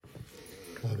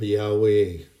Father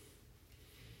Yahweh,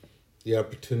 the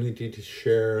opportunity to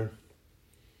share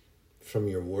from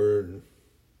your word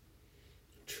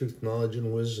truth, knowledge,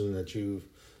 and wisdom that you've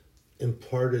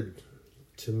imparted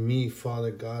to me, Father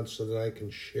God, so that I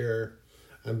can share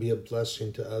and be a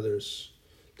blessing to others,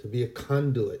 to be a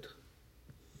conduit,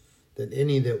 that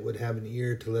any that would have an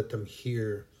ear to let them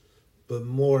hear, but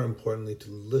more importantly,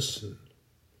 to listen.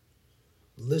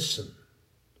 Listen.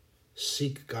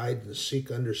 Seek guidance, seek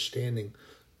understanding.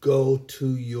 Go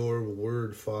to your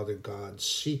word, Father God.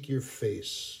 Seek your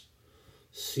face.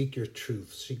 Seek your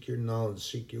truth. Seek your knowledge.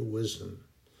 Seek your wisdom.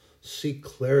 Seek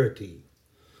clarity.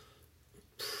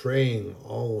 Praying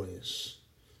always.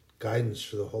 Guidance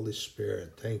for the Holy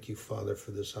Spirit. Thank you, Father,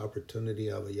 for this opportunity.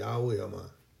 Of Yahweh Aman.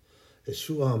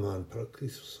 Yeshua Aman.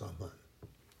 Parakletos Aman.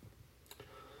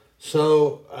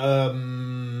 So,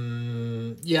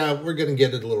 we're going to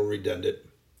get it a little redundant.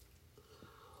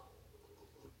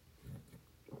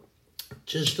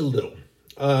 Just a little.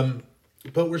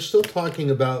 But we're still talking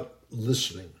about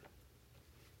listening.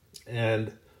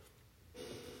 And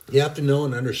you have to know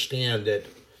and understand that,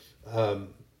 and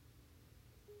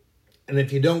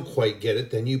if you don't quite get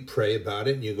it, then you pray about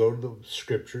it and you go to the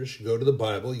scriptures, you go to the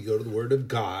Bible, you go to the Word of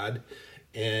God,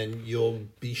 and you'll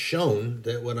be shown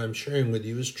that what I'm sharing with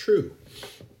you is true.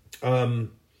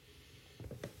 And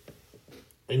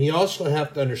you also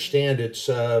have to understand it's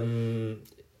an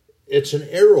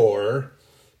error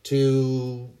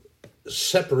to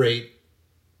separate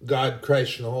God,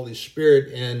 Christ, and the Holy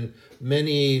Spirit, and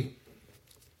many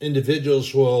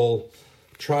individuals will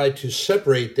try to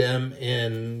separate them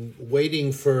and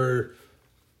waiting for,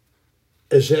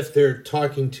 as if they're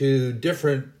talking to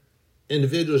different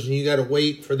individuals, and you got to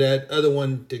wait for that other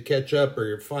one to catch up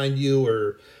or find you,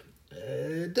 or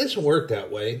it doesn't work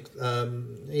that way. I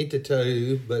hate to tell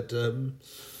you, but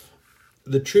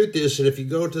the truth is that if you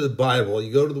go to the Bible,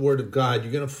 you go to the Word of God,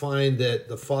 you're going to find that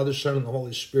the Father, Son, and the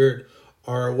Holy Spirit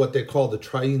are what they call the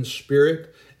Triune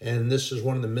Spirit, and this is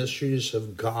one of the mysteries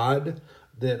of God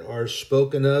that are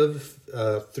spoken of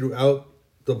throughout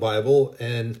the Bible,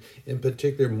 and in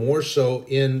particular more so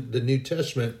in the New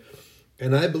Testament.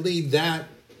 And I believe that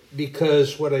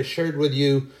because what I shared with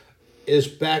you is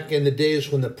back in the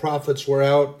days when the prophets were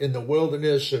out in the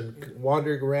wilderness and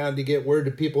wandering around to get word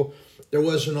to people, there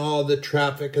wasn't all the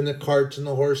traffic and the carts and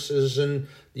the horses, and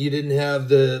you didn't have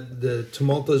the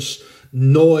tumultuous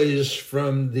noise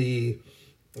from the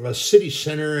city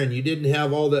center, and you didn't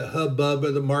have all the hubbub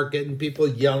of the market and people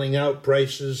yelling out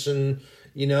prices and,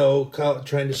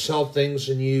 trying to sell things,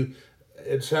 and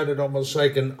it sounded almost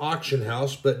like an auction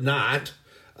house, but not.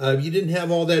 You didn't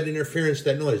have all that interference,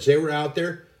 that noise. They were out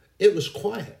there. It was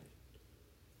quiet.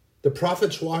 The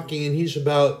prophet's walking, and he's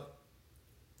about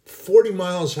 40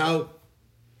 miles out,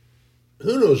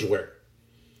 who knows where,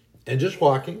 and just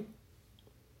walking.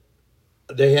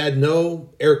 They had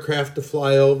no aircraft to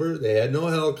fly over. They had no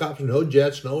helicopters, no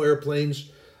jets, no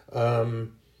airplanes. They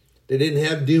didn't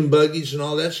have dune buggies and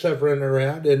all that stuff running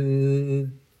around,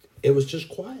 and it was just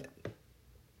quiet.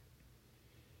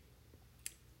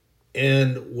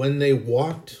 And when they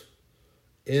walked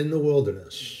in the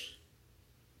wilderness,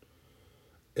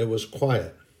 it was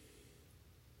quiet.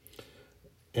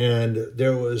 And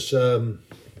there was,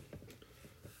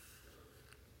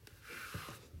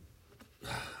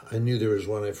 I knew there was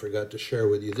one I forgot to share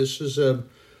with you. This was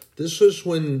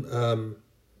when, I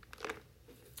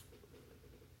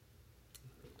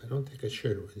don't think I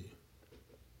shared it with you.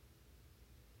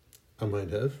 I might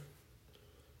have.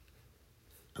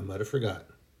 I might have forgotten.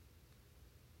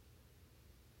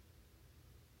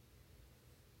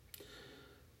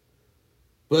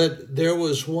 But there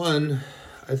was one,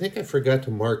 I think I forgot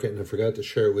to mark it and I forgot to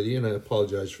share it with you, and I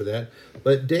apologize for that.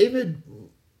 But David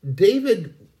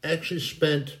actually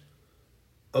spent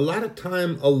a lot of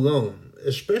time alone,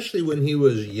 especially when he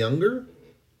was younger.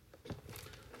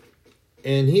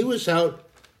 And he was out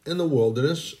in the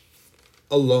wilderness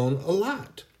alone a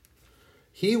lot.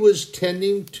 He was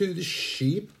tending to the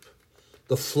sheep,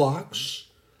 the flocks,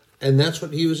 and that's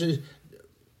what he was in.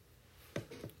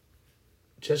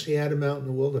 Jesse had him out in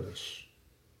the wilderness.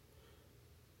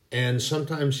 And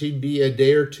sometimes he'd be a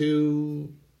day or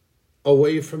two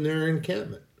away from their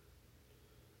encampment.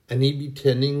 And he'd be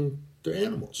tending their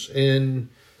animals. And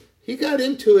he got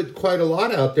into it quite a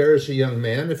lot out there as a young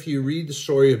man. If you read the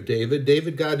story of David,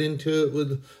 David got into it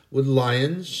with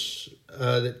lions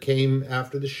that came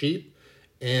after the sheep.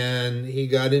 And he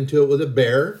got into it with a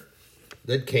bear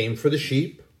that came for the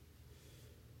sheep.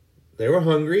 They were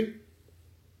hungry.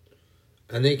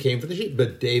 And they came for the sheep.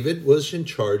 But David was in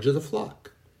charge of the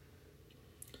flock.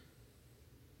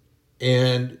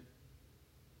 And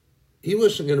he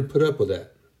wasn't going to put up with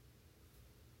that.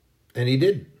 And he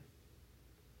didn't.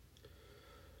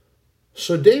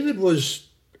 So David was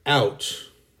out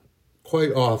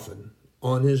quite often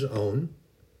on his own.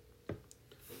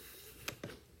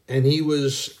 And he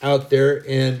was out there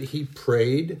and he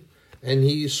prayed and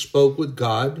he spoke with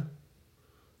God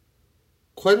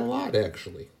quite a lot,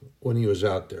 actually, when he was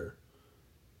out there.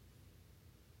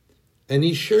 And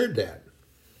he shared that.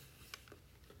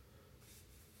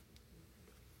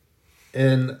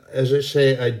 And as I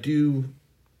say, I do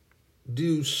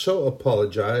so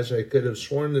apologize. I could have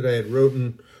sworn that I had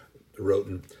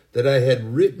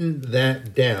written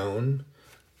that down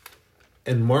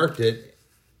and marked it,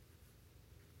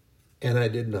 and I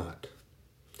did not.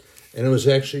 And it was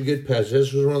actually a good passage.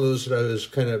 This was one of those that I was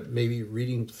kind of maybe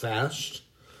reading fast,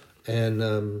 and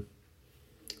the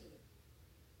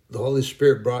Holy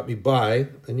Spirit brought me by,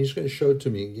 and he's going to show it to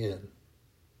me again.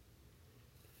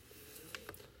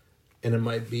 And it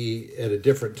might be at a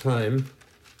different time,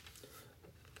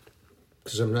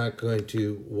 because I'm not going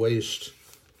to waste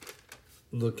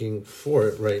looking for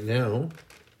it right now.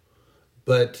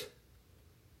 But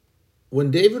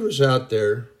when David was out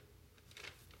there,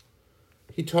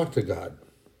 he talked to God.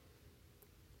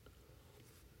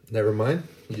 Never mind,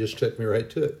 he just took me right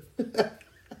to it.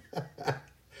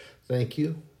 Thank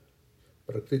you.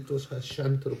 And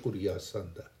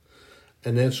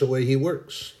that's the way he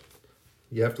works.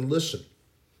 You have to listen.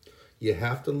 You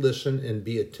have to listen and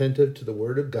be attentive to the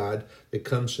Word of God. It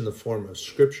comes in the form of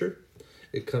Scripture.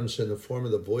 It comes in the form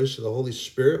of the voice of the Holy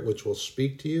Spirit, which will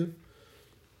speak to you.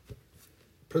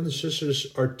 Brothers and sisters,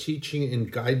 our teaching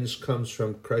and guidance comes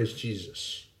from Christ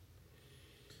Jesus.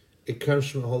 It comes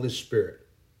from the Holy Spirit.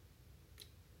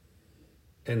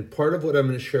 And part of what I'm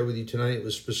going to share with you tonight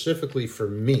was specifically for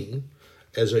me.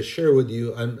 As I share with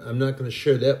you, I'm not going to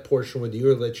share that portion with you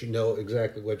or let you know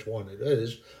exactly which one it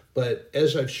is. But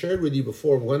as I've shared with you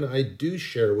before, when I do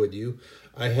share with you,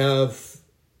 I have,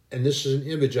 and this is an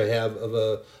image I have of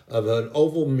an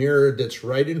oval mirror that's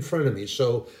right in front of me.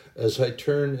 So as I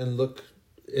turn and look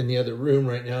in the other room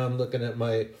right now, I'm looking at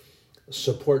my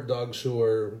support dogs who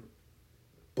are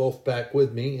both back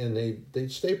with me, and they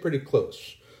stay pretty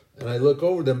close. And I look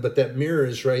over them, but that mirror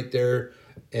is right there,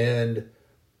 and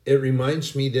it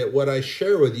reminds me that what I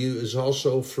share with you is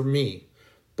also for me.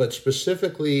 But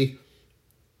specifically,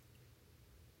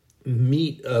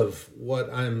 meat of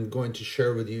what I'm going to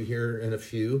share with you here in a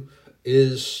few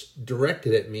is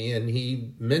directed at me, and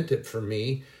he meant it for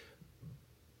me.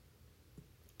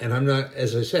 And I'm not,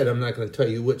 as I said, I'm not going to tell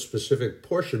you what specific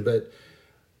portion, but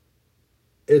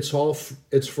it's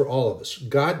for all of us.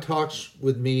 God talks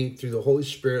with me through the Holy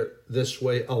Spirit this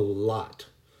way a lot.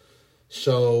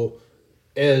 So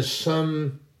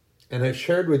and I've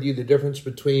shared with you the difference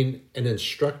between an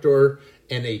instructor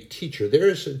and a teacher.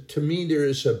 To me, there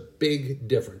is a big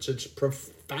difference. It's a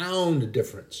profound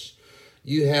difference.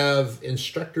 You have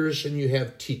instructors and you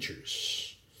have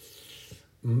teachers.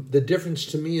 The difference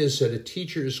to me is that a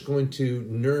teacher is going to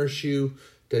nourish you,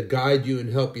 to guide you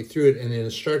and help you through it, and an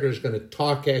instructor is going to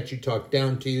talk at you, talk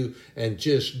down to you, and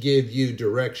just give you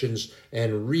directions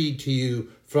and read to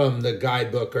you from the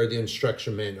guidebook or the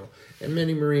instruction manual. And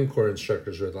many Marine Corps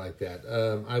instructors are like that.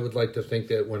 I would like to think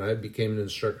that when I became an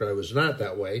instructor, I was not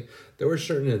that way. There were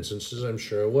certain instances, I'm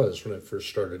sure I was, when I first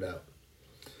started out.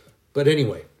 But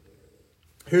anyway,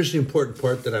 here's the important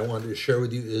part that I wanted to share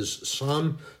with you is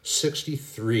Psalm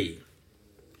 63.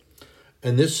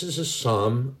 And this is a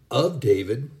psalm of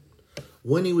David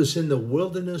when he was in the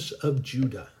wilderness of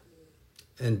Judah.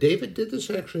 And David did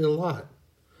this actually a lot.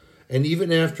 And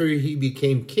even after he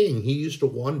became king, he used to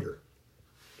wander.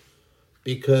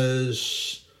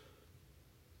 Because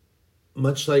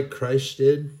much like Christ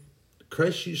did,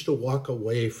 Christ used to walk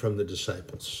away from the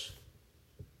disciples.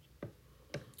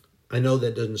 I know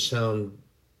that doesn't sound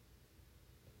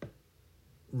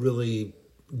really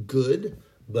good,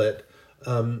 but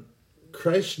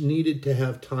Christ needed to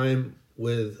have time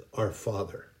with our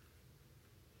Father.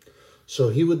 So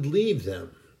he would leave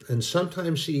them. And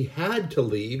sometimes he had to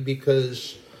leave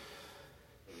because,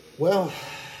 well,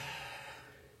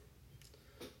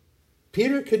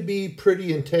 Peter could be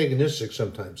pretty antagonistic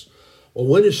sometimes. Well,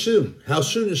 when is soon? How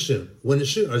soon is soon? When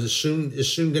is soon?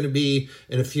 Is soon going to be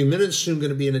in a few minutes? Soon going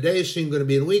to be in a day? Soon going to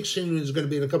be in a week? Soon is going to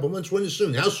be in a couple of months? When is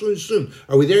soon? How soon is soon?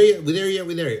 Are we there yet? We there yet?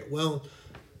 We there yet? Well,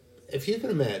 if you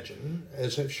can imagine,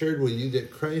 as I've shared with you,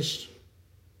 that Christ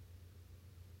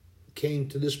came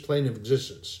to this plane of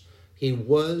existence. He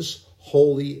was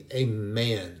wholly a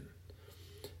man.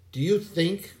 Do you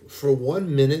think for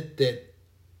 1 minute that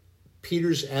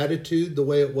Peter's attitude, the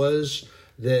way it was,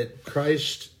 that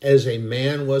Christ as a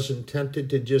man wasn't tempted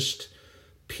to just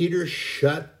Peter,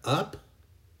 shut up?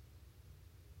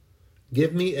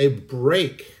 Give me a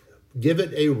break. Give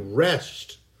it a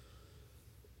rest.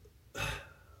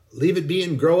 Leave it be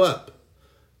and grow up.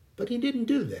 But he didn't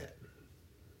do that.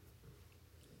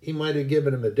 He might have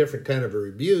given him a different kind of a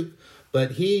rebuke,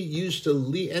 but he used to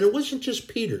lead. And it wasn't just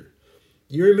Peter.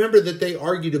 You remember that they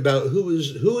argued about who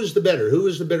was the better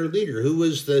leader, who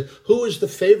was the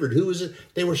favored,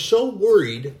 they were so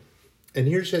worried. And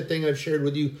here's that thing I've shared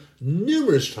with you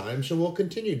numerous times, and we'll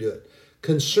continue to do it.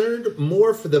 Concerned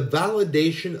more for the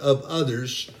validation of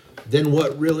others than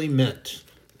what really meant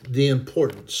the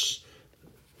importance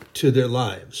to their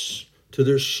lives, to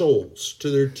their souls, to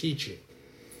their teaching.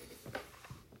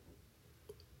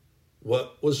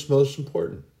 What was most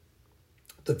important?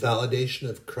 The validation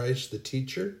of Christ, the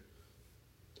teacher,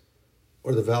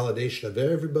 or the validation of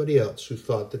everybody else who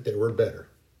thought that they were better?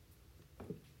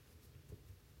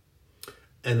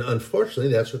 And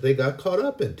unfortunately, that's what they got caught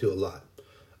up into a lot.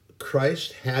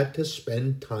 Christ had to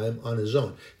spend time on his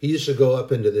own. He used to go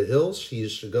up into the hills. He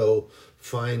used to go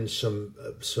find some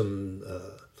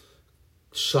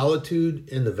solitude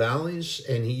in the valleys,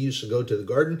 and he used to go to the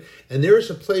garden. And there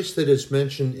is a place that is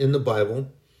mentioned in the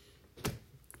Bible.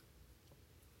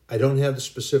 I don't have the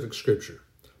specific scripture,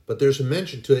 but there's a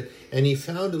mention to it. And he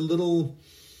found a little,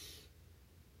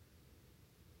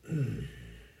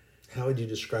 how would you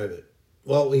describe it?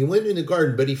 Well, he went in the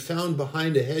garden, but he found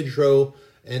behind a hedgerow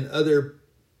and other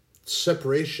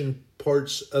separation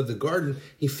parts of the garden,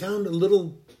 he found a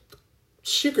little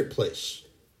secret place.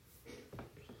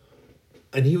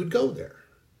 And he would go there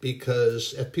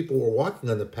because if people were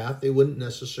walking on the path, they wouldn't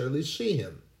necessarily see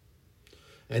him.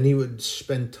 And he would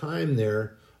spend time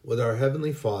there with our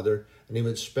Heavenly Father, and he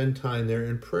would spend time there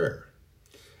in prayer.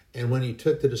 And when he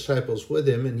took the disciples with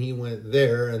him, and he went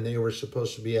there, and they were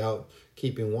supposed to be out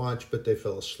keeping watch, but they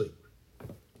fell asleep.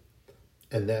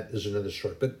 And that is another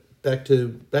story. But back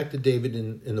to David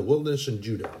in the wilderness in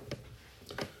Judah.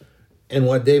 And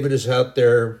while David is out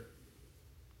there,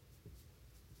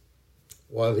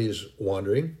 while he's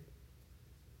wandering,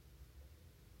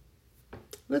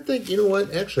 and I think, you know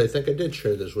what? Actually, I think I did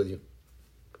share this with you.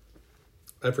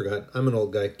 I forgot. I'm an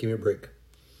old guy. Give me a break.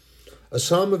 A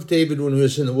psalm of David when he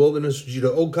was in the wilderness of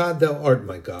Judah. O God, thou art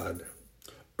my God.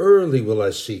 Early will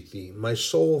I seek thee. My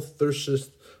soul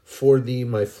thirsteth for thee.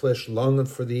 My flesh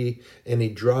longeth for thee in a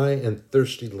dry and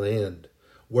thirsty land,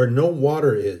 where no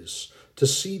water is, to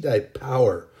see thy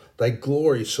power, thy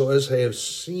glory, so as I have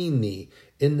seen thee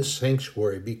in the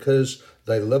sanctuary, because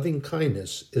thy loving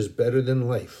kindness is better than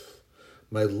life.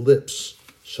 My lips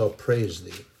shall praise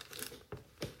thee.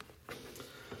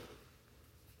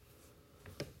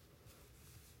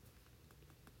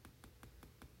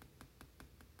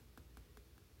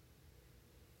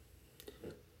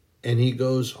 And he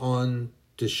goes on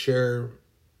to share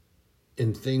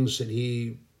in things that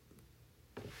he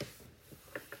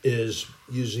is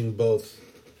using both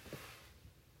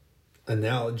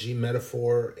analogy,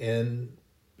 metaphor, and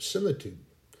similitude.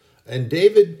 And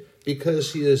David,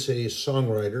 because he is a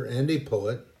songwriter and a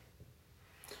poet,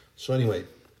 so anyway,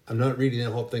 I'm not reading that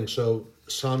whole thing, so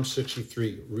Psalm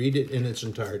 63, read it in its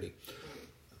entirety.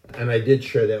 And I did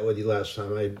share that with you last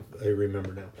time, I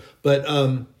remember now. But,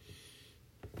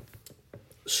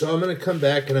 so I'm going to come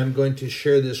back and I'm going to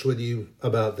share this with you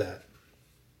about that.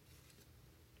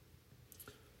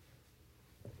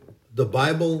 The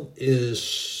Bible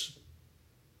is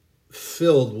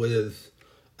filled with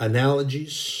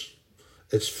analogies.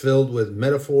 It's filled with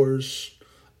metaphors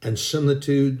and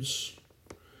similitudes.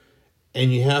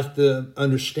 And you have to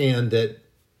understand that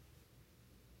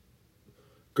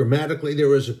grammatically there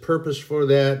was a purpose for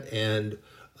that, and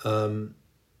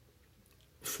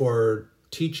for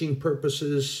teaching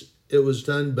purposes it was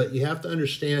done. But you have to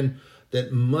understand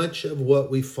that much of what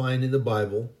we find in the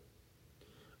Bible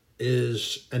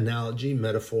is analogy,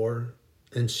 metaphor,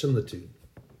 and similitude.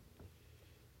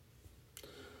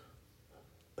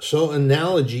 So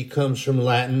analogy comes from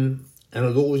Latin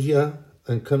analogia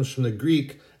and comes from the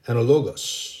Greek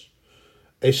analogos.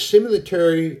 A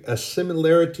similarity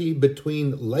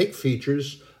between like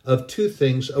features of two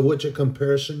things of which a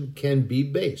comparison can be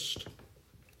based.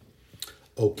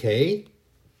 Okay,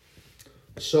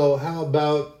 so how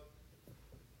about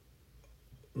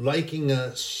liking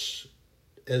us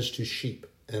as to sheep?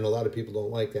 And a lot of people don't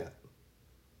like that.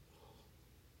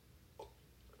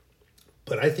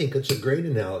 But I think it's a great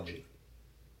analogy.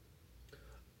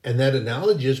 And that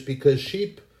analogy is because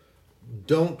sheep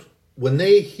don't, when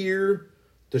they hear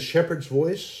the shepherd's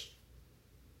voice,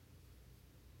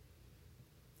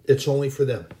 it's only for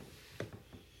them.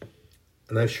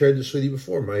 And I've shared this with you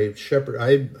before. My shepherd,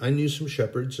 I knew some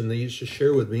shepherds, and they used to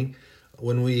share with me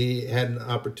when we had an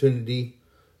opportunity,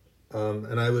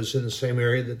 and I was in the same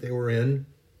area that they were in,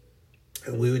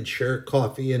 and we would share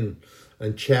coffee and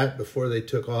chat before they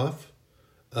took off.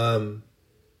 They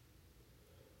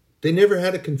never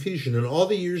had a confusion in all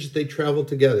the years that they traveled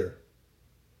together.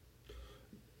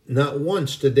 Not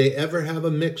once did they ever have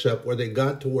a mix-up where they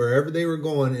got to wherever they were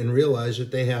going and realized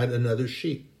that they had another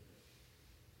sheep.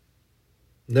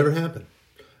 Never happened.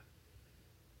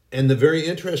 And the very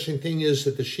interesting thing is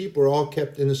that the sheep were all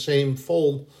kept in the same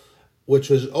fold, which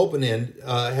was open-end,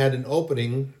 had an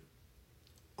opening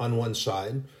on one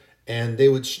side, and they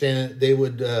would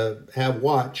have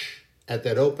watch at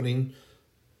that opening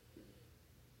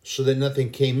so that nothing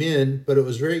came in, but it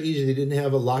was very easy. They didn't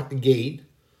have a locked gate.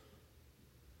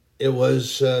 It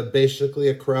was basically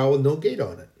a corral with no gate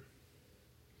on it.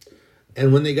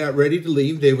 And when they got ready to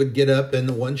leave, they would get up and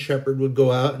the one shepherd would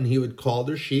go out and he would call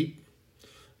their sheep.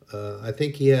 I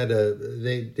think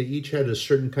they each had a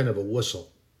certain kind of a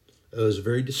whistle. It was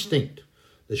very distinct.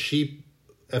 The sheep,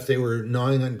 if they were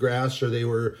gnawing on grass or they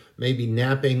were maybe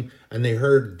napping and they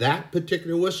heard that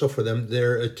particular whistle for them,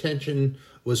 their attention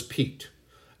was piqued.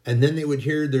 And then they would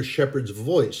hear their shepherd's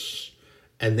voice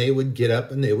and they would get up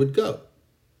and they would go.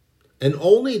 And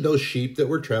only those sheep that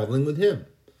were traveling with him.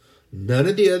 None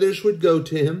of the others would go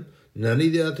to him. None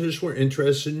of the others were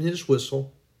interested in his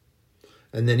whistle.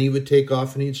 And then he would take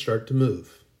off and he'd start to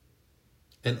move.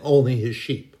 And only his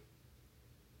sheep.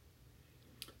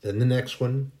 Then the next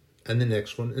one, and the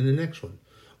next one, and the next one.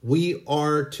 We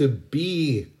are to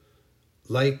be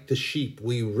like the sheep.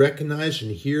 We recognize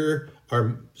and hear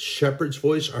our shepherd's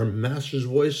voice, our master's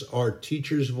voice, our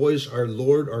teacher's voice, our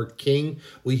Lord, our King.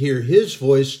 We hear his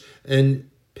voice and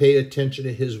pay attention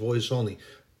to his voice only.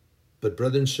 But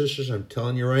brothers and sisters, I'm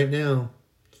telling you right now,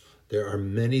 there are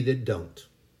many that don't.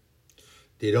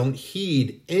 They don't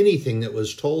heed anything that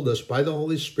was told us by the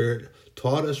Holy Spirit,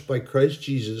 taught us by Christ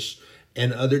Jesus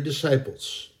and other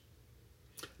disciples.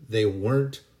 They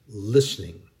weren't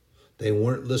listening. They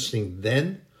weren't listening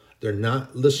then. They're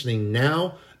not listening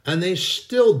now. And they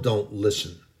still don't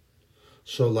listen.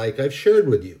 So like I've shared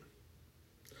with you,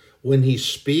 when he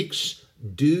speaks,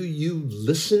 do you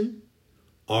listen?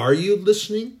 Are you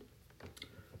listening?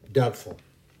 Doubtful.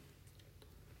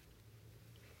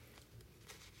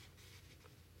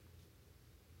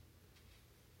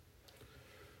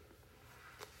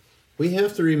 We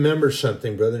have to remember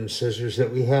something, brothers and sisters,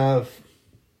 that we have,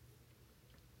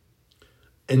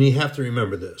 and you have to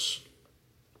remember this,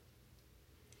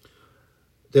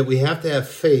 that we have to have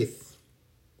faith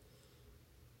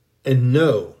and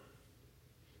know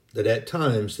that at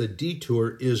times the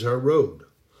detour is our road.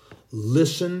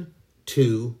 Listen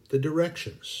to the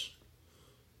directions.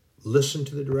 Listen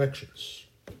to the directions.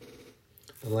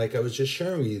 And like I was just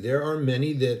sharing with you, there are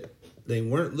many that they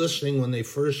weren't listening when they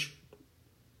first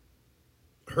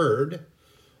heard,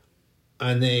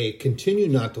 and they continue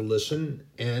not to listen,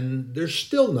 and they're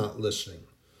still not listening.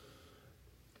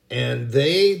 And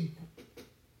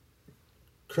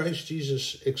Christ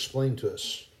Jesus explained to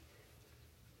us.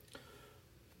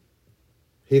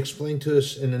 He explained to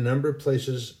us in a number of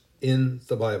places in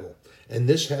the Bible. And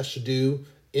this has to do,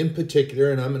 in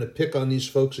particular, and I'm going to pick on these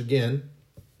folks again.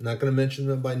 I'm not going to mention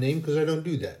them by name because I don't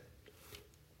do that.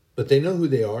 But they know who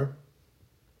they are.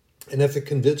 And if it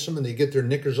convinces them and they get their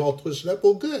knickers all twisted up,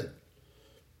 well, good.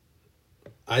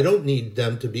 I don't need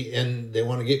them to be, and they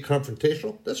want to get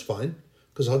confrontational, that's fine.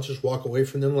 Because I'll just walk away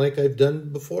from them like I've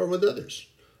done before with others.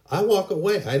 I walk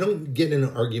away. I don't get in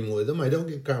an argument with them. I don't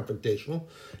get confrontational.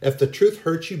 If the truth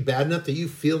hurts you bad enough that you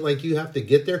feel like you have to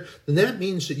get there, then that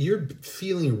means that you're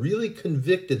feeling really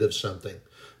convicted of something.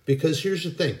 Because here's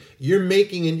the thing. You're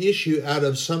making an issue out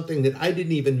of something that I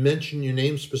didn't even mention your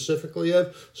name specifically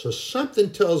of. So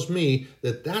something tells me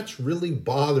that that's really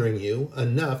bothering you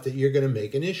enough that you're going to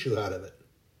make an issue out of it.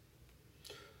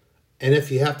 And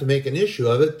if you have to make an issue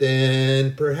of it,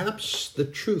 then perhaps the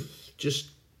truth just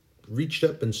reached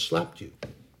up and slapped you.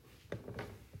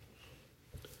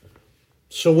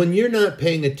 So when you're not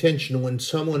paying attention, when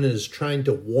someone is trying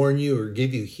to warn you or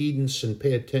give you heedance and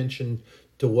pay attention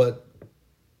to what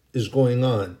is going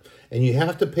on, and you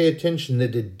have to pay attention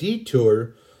that the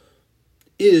detour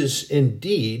is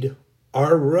indeed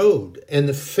our road, and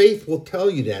the faith will tell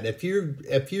you that.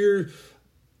 If you're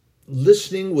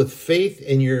listening with faith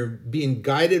and you're being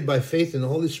guided by faith and the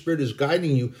Holy Spirit is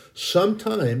guiding you,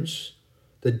 sometimes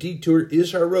the detour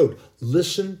is our road.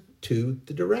 Listen to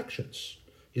the directions.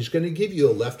 He's going to give you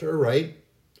a left or a right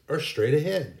or straight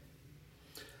ahead.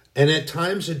 And at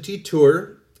times a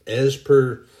detour, as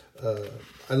per,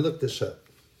 I looked this up,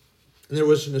 and there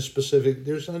wasn't a specific,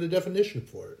 there's not a definition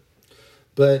for it.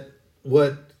 But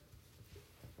what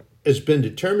has been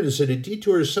determined is that a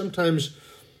detour is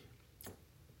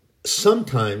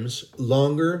sometimes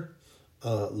longer,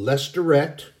 less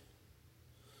direct,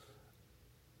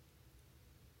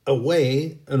 a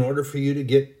way in order for you to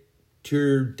get to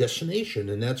your destination,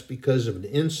 and that's because of an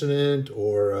incident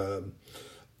or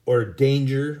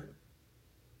danger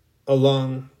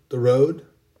along the road.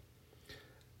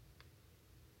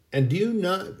 And do you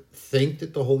not think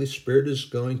that the Holy Spirit is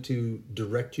going to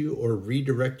direct you or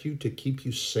redirect you to keep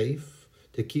you safe,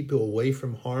 to keep you away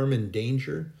from harm and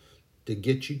danger, to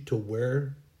get you to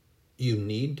where you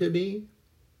need to be?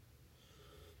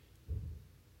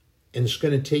 And it's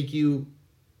going to take you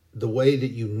the way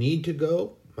that you need to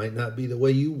go. Might not be the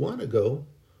way you want to go,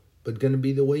 but going to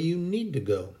be the way you need to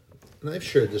go. And I've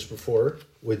shared this before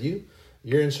with you.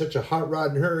 You're in such a hot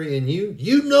rod hurry, and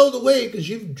you know the way because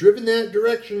you've driven that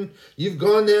direction. You've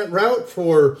gone that route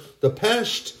for the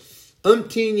past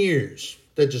umpteen years.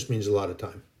 That just means a lot of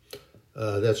time.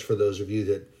 That's for those of you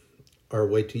that are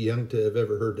way too young to have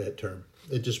ever heard that term.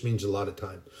 It just means a lot of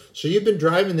time. So you've been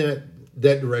driving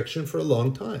that direction for a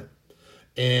long time.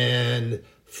 And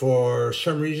for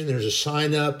some reason there's a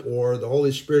sign up, or the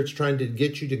Holy Spirit's trying to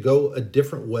get you to go a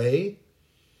different way.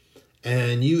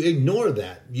 And you ignore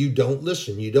that. You don't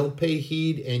listen. You don't pay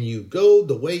heed, and you go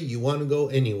the way you want to go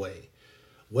anyway.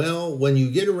 Well, when you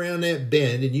get around that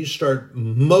bend and you start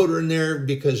motoring there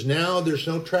because now there's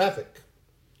no traffic,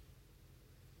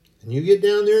 and you get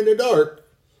down there in the dark,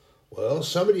 well,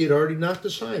 somebody had already knocked the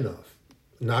sign off,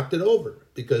 knocked it over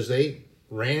because they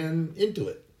ran into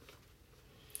it.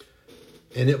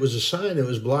 And it was a sign that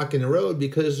was blocking the road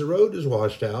because the road is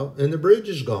washed out and the bridge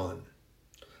is gone.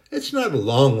 It's not a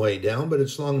long way down, but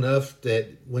it's long enough that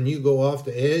when you go off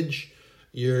the edge,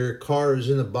 your car is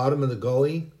in the bottom of the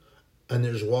gully, and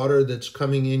there's water that's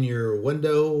coming in your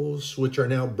windows, which are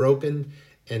now broken,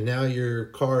 and now your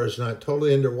car is not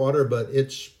totally underwater, but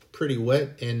it's pretty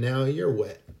wet, and now you're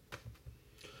wet.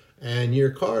 And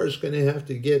your car is going to have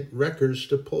to get wreckers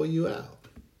to pull you out.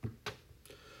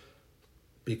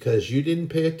 Because you didn't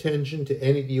pay attention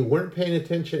to you weren't paying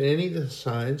attention to any of the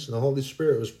signs, and the Holy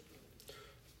Spirit was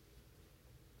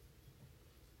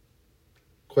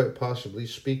quite possibly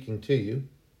speaking to you,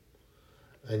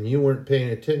 and you weren't paying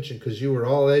attention because you were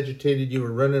all agitated. You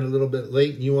were running a little bit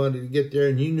late, and you wanted to get there,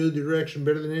 and you knew the direction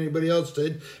better than anybody else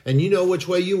did, and you know which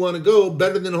way you want to go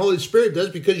better than the Holy Spirit does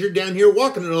because you're down here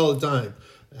walking it all the time.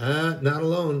 Not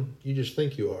alone. You just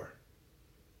think you are.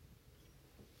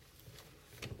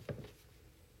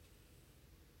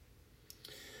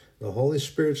 The Holy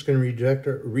Spirit's going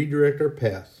to redirect our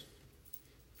path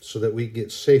so that we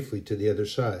get safely to the other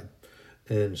side.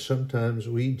 And sometimes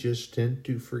we just tend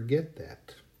to forget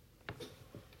that.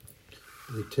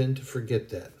 We tend to forget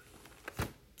that.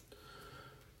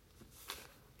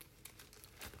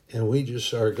 And we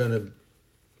just are going to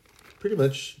pretty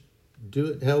much do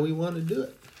it how we want to do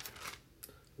it.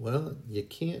 Well, you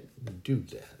can't do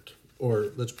that.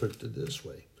 Or let's put it this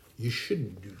way. You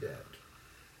shouldn't do that.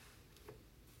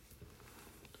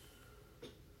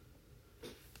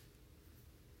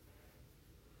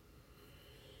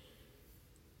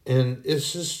 And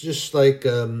this is just like,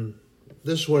 this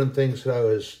is one of the things that I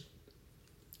was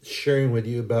sharing with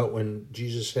you about when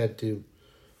Jesus had to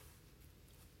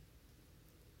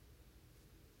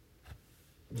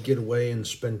get away and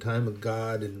spend time with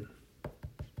God, and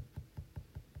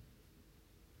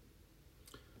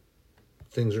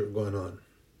things that were going on.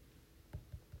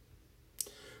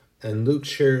 And Luke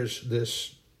shares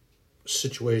this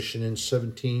situation in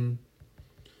 17,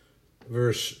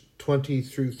 verse 20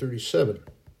 through 37.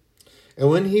 And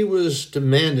when he was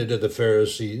demanded of the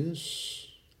Pharisees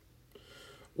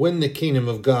when the kingdom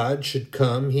of God should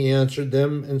come, he answered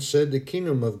them and said, the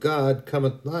kingdom of God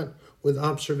cometh not with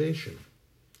observation.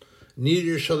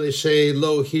 Neither shall they say,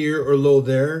 lo here or lo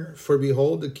there, for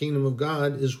behold, the kingdom of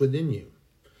God is within you.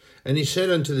 And he said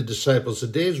unto the disciples, the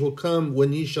days will come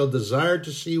when ye shall desire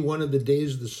to see one of the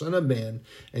days of the Son of Man,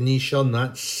 and ye shall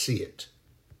not see it.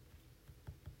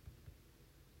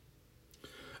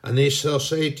 And they shall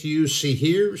say to you, see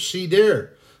here, see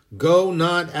there. Go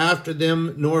not after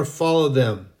them, nor follow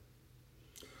them.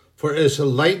 For as the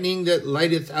lightning that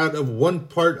lighteth out of one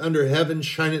part under heaven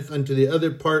shineth unto the other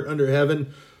part under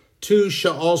heaven, too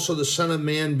shall also the Son of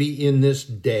Man be in this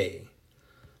day.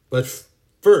 But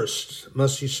first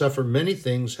must he suffer many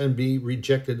things and be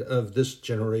rejected of this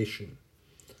generation.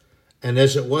 And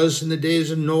as it was in the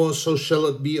days of Noah, so shall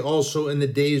it be also in the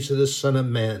days of the Son of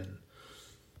Man.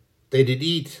 They did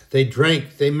eat, they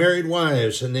drank, they married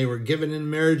wives, and they were given in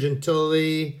marriage until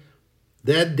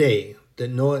that day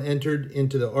that Noah entered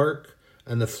into the ark,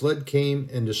 and the flood came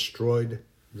and destroyed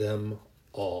them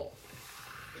all.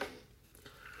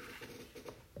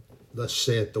 Thus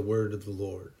saith the word of the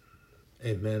Lord.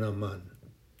 Amen, amen.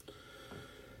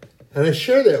 And I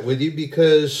share that with you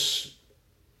because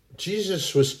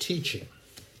Jesus was teaching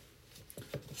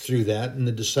through that, and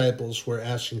the disciples were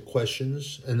asking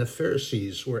questions, and the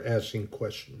Pharisees were asking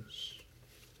questions.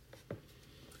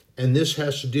 And this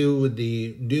has to do with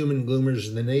the doom and gloomers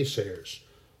and the naysayers.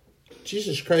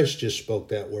 Jesus Christ just spoke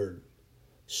that word.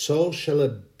 So shall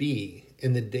it be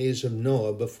in the days of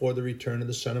Noah before the return of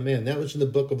the Son of Man. That was in the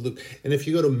book of Luke. And if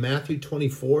you go to Matthew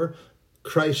 24,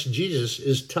 Christ Jesus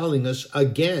is telling us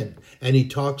again, and he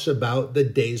talks about the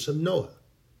days of Noah.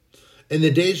 In the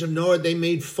days of Noah, they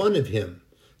made fun of him.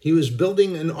 He was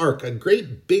building an ark, a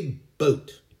great big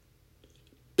boat.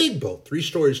 Big boat, 3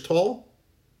 stories tall.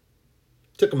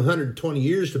 Took him 120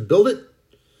 years to build it.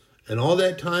 And all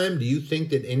that time, do you think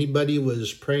that anybody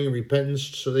was praying repentance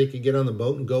so they could get on the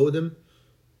boat and go with him?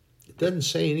 It doesn't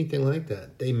say anything like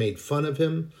that. They made fun of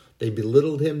him. They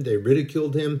belittled him. They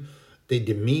ridiculed him. They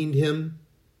demeaned him.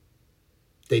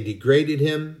 They degraded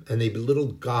him. And they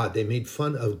belittled God. They made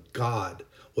fun of God.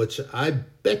 Which I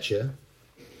bet you,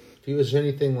 if he was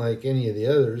anything like any of the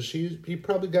others, he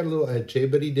probably got a little edgy,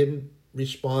 but he didn't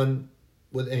respond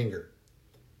with anger.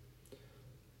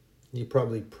 He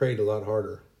probably prayed a lot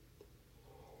harder.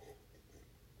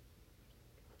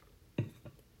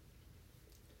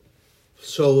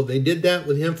 So they did that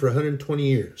with him for 120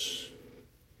 years.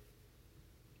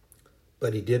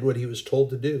 But he did what he was told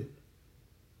to do.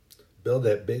 Build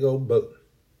that big old boat.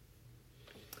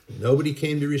 Nobody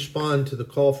came to respond to the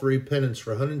call for repentance.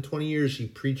 For 120 years, he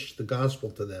preached the gospel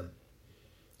to them.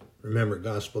 Remember,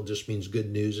 gospel just means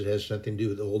good news. It has nothing to do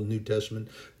with the Old New Testament.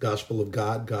 Gospel of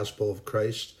God, gospel of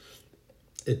Christ.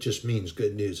 It just means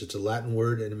good news. It's a Latin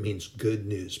word, and it means good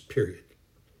news, period.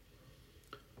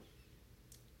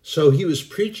 So he was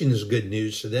preaching this good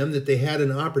news to them, that they had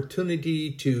an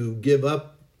opportunity to give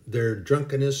up their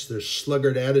drunkenness, their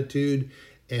sluggard attitude,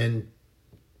 and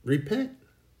repent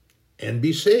and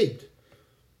be saved.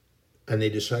 And they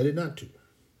decided not to.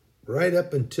 Right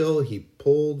up until he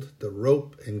pulled the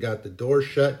rope and got the door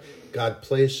shut, God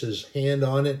placed his hand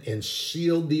on it and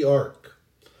sealed the ark.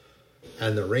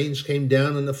 And the rains came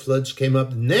down and the floods came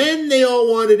up. And then they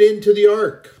all wanted into the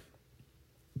ark.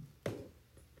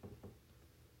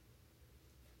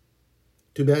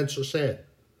 Too bad, so sad.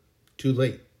 Too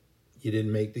late. You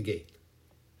didn't make the gate.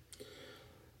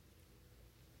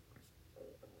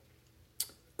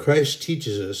 Christ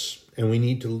teaches us, and we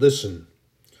need to listen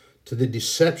to the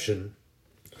deception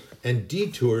and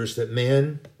detours that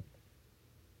man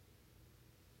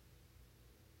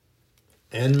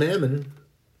and mammon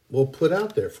will put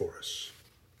out there for us.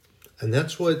 And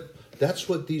that's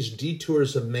what these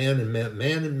detours of man and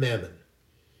mammon,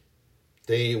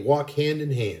 they walk hand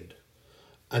in hand,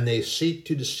 and they seek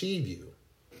to deceive you.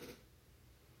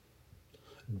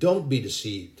 Don't be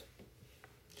deceived.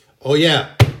 Oh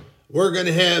yeah, we're going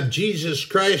to have Jesus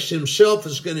Christ himself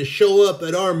is going to show up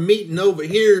at our meeting over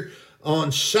here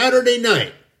on Saturday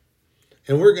night.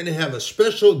 And we're going to have a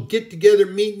special get-together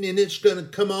meeting, and it's going to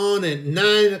come on at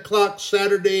 9 o'clock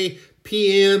Saturday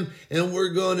p.m. And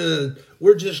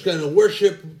we're just going to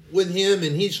worship with him,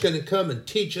 and he's going to come and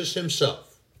teach us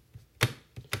himself.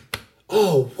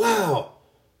 Oh, wow.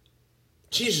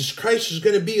 Jesus Christ is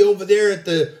going to be over there at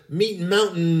the Meeting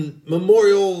Mountain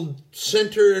Memorial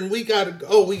Center, and we got to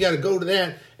go to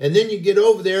that. And then you get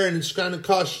over there, and it's going to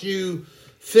cost you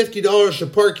 $50 to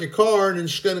park your car, and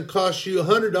it's going to cost you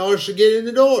 $100 to get in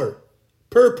the door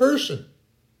per person.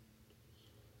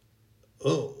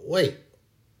 Oh, wait.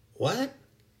 What?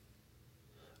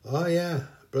 Oh, yeah.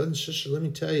 Brothers and sisters, let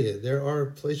me tell you, there are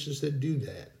places that do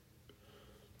that.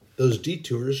 Those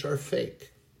detours are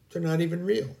fake. They're not even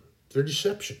real. They're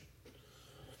deception.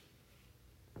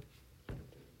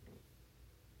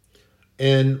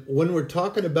 And when we're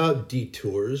talking about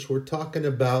detours, we're talking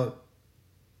about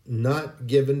not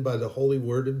given by the Holy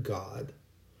Word of God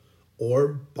or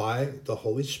by the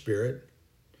Holy Spirit.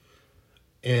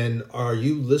 And are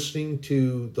you listening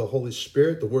to the Holy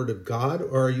Spirit, the Word of God,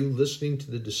 or are you listening to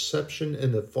the deception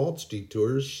and the false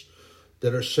detours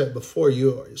that are set before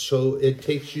you? So it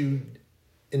takes you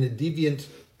in a deviant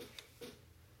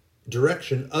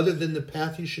direction other than the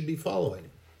path you should be following.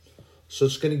 So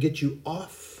it's going to get you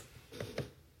off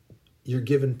your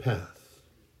given path.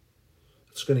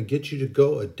 It's going to get you to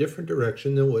go a different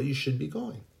direction than what you should be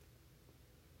going.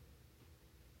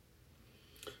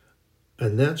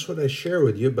 And that's what I share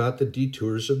with you about the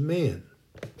detours of man.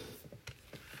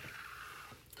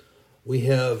 We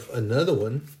have another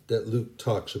one that Luke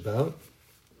talks about.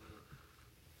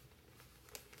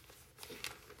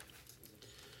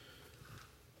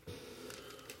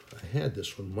 I had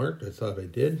this one marked. I thought I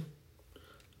did.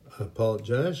 I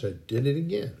apologize. I did it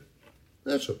again.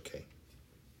 That's okay.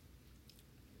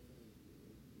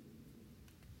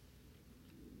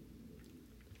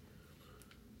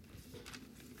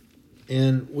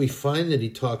 And we find that he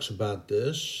talks about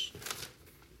this.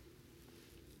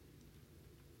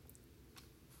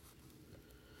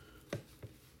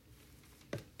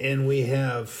 And we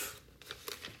have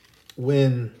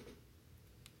when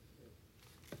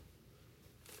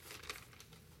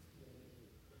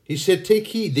he said, "Take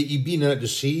heed that ye be not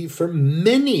deceived, for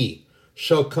many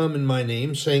shall come in my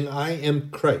name, saying, I am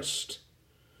Christ.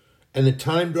 And the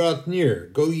time draweth near.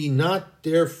 Go ye not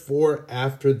therefore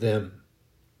after them.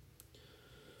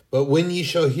 But when ye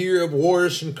shall hear of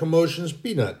wars and commotions,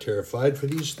 be not terrified, for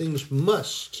these things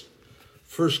must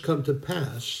first come to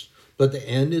pass, but the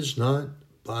end is not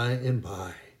by and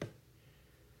by.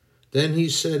 Then he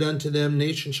said unto them,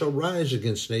 Nation shall rise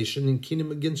against nation, and kingdom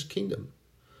against kingdom.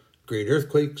 Great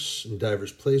earthquakes in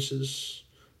divers places,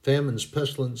 famines,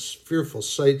 pestilence, fearful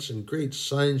sights, and great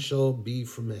signs shall be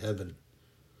from heaven.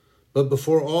 But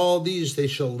before all these they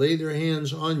shall lay their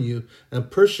hands on you,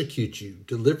 and persecute you,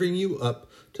 delivering you up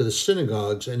to the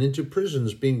synagogues and into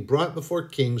prisons, being brought before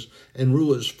kings and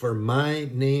rulers for my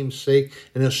name's sake,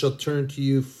 and I shall turn to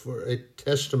you for a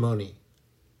testimony."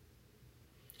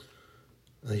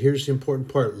 Now here's the important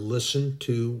part. Listen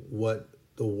to what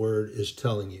the word is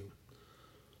telling you.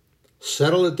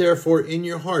 "Settle it therefore in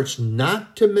your hearts,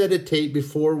 not to meditate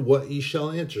before what ye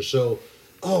shall answer." So,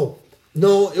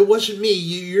 no, it wasn't me.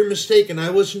 You're mistaken.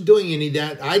 I wasn't doing any of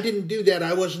that. I didn't do that.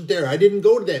 I wasn't there. I didn't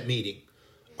go to that meeting.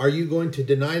 Are you going to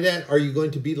deny that? Are you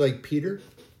going to be like Peter?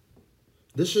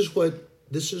 This is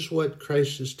what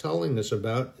Christ is telling us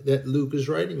about, that Luke is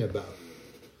writing about.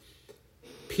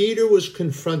 Peter was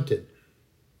confronted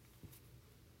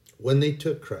when they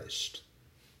took Christ.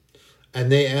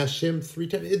 And they asked him 3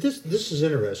 times. This is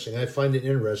interesting. I find it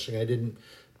interesting. I didn't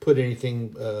put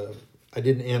anything, I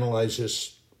didn't analyze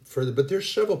this further, but there's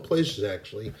several places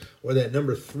actually where that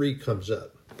number 3 comes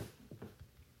up.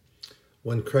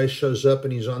 When Christ shows up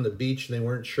and he's on the beach and they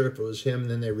weren't sure if it was him,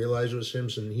 and then they realized it was him,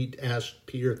 and he asked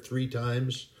Peter 3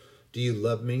 times, "Do you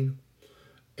love me?"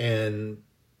 And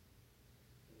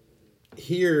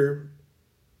here,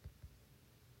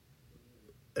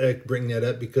 I bring that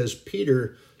up because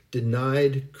Peter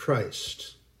denied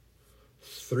Christ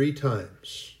 3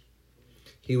 times.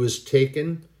 He was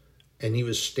taken and he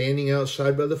was standing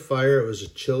outside by the fire. It was a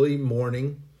chilly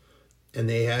morning, and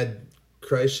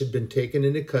Christ had been taken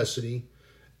into custody.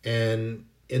 And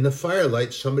in the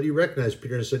firelight, somebody recognized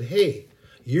Peter and said, "Hey,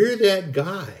 you're that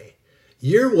guy.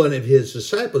 You're one of his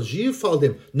disciples. You followed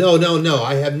him." No.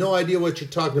 I have no idea what you're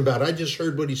talking about. I just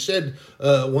heard what he said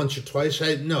once or twice.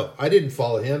 I didn't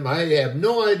follow him. I have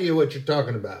no idea what you're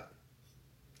talking about.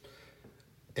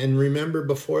 And remember,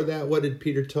 before that, what did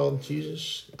Peter tell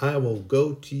Jesus? I will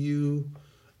go with you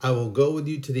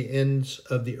to the ends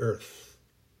of the earth.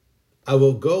 I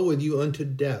will go with you unto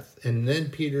death. And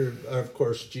then Peter, of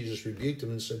course, Jesus rebuked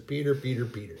him and said, Peter,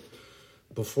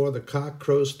 before the cock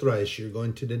crows thrice, you're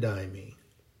going to deny me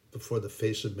before the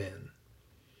face of man.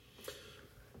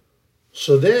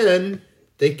 So then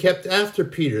they kept after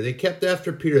Peter. And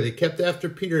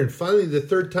finally, the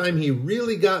 3rd time, he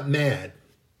really got mad.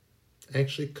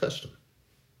 Actually cussed him.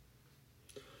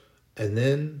 And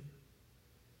then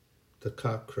the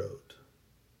cock crowed.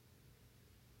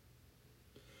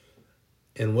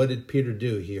 And what did Peter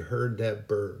do? He heard that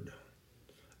bird.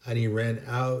 And he ran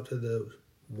out of the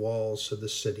walls of the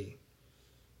city,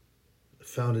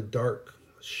 found a dark,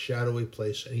 shadowy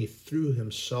place, and he threw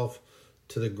himself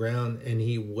to the ground and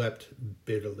he wept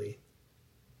bitterly.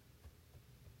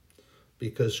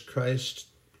 Because Christ,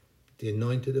 the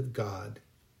anointed of God,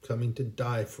 coming to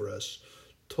die for us,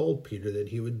 told Peter that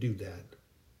he would do that.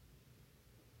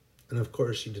 And of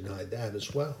course he denied that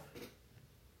as well.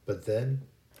 But then,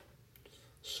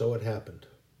 so it happened.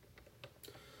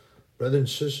 Brothers and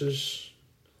sisters,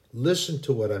 listen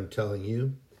to what I'm telling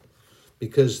you,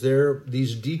 because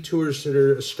these detours that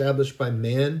are established by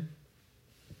man,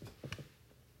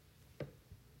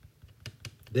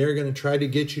 they're going to try to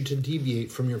get you to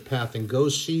deviate from your path and go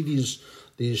see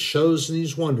these shows and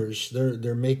these wonders.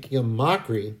 They're making a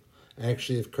mockery,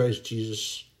 actually, of Christ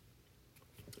Jesus,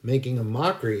 making a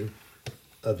mockery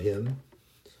of him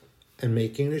and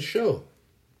making a show.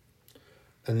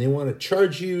 And they want to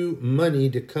charge you money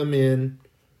to come in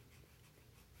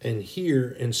and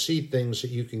hear and see things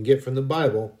that you can get from the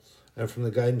Bible and from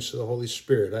the guidance of the Holy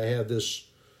Spirit. I have this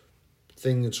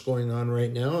thing that's going on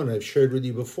right now, and I've shared with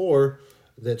you before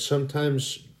that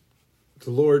sometimes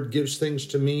the Lord gives things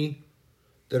to me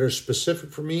that are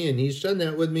specific for me, and he's done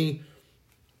that with me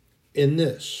in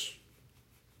this.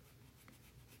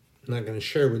 I'm not going to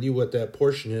share with you what that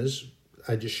portion is.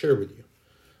 I just share with you.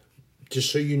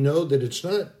 Just so you know that it's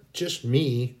not just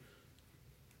me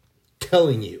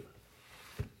telling you.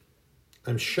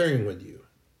 I'm sharing with you.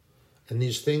 And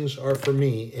these things are for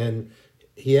me. And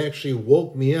he actually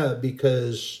woke me up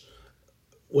because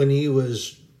when he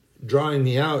was drawing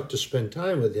me out to spend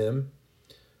time with him,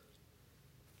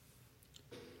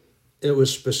 it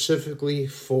was specifically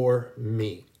for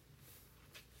me.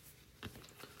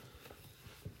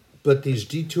 But these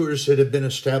detours that have been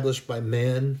established by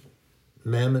mammon,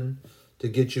 to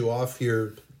get you off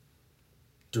your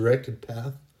directed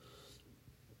path,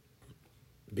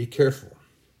 be careful.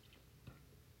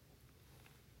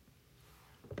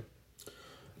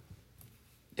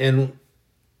 And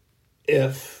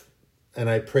and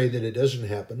I pray that it doesn't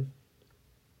happen,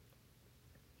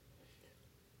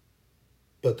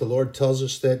 but the Lord tells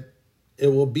us that it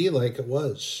will be like it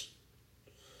was.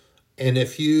 And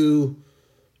if you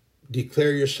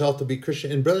declare yourself to be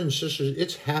Christian, and brothers and sisters,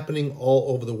 it's happening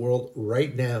all over the world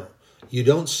right now. You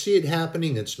don't see it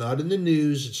happening. It's not in the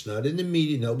news. It's not in the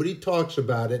media. Nobody talks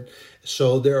about it.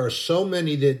 So there are so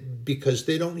many that, because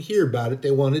they don't hear about it,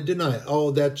 they want to deny it.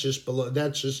 Oh, that's just what's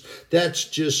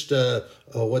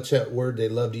that word they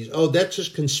love to use? Oh, that's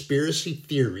just conspiracy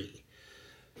theory.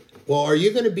 Well, are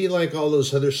you going to be like all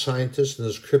those other scientists and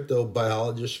those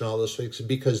cryptobiologists and all those things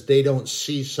because they don't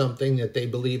see something that they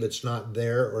believe it's not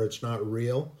there or it's not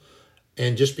real?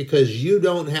 And just because you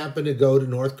don't happen to go to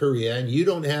North Korea and you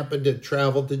don't happen to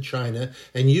travel to China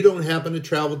and you don't happen to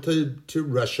travel to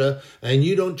Russia and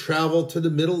you don't travel to the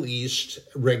Middle East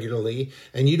regularly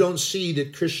and you don't see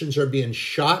that Christians are being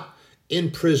shot,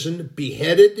 imprisoned,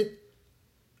 beheaded,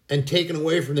 and taken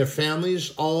away from their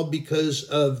families, all because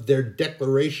of their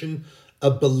declaration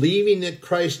of believing that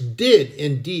Christ did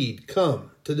indeed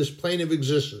come to this plane of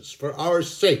existence for our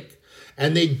sake.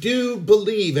 And they do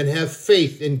believe and have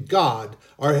faith in God,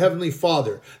 our Heavenly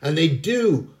Father. And they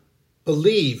do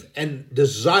believe and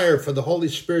desire for the Holy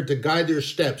Spirit to guide their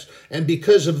steps. And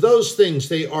because of those things,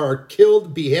 they are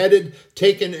killed, beheaded,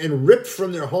 taken, and ripped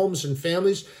from their homes and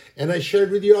families. And I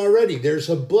shared with you already, there's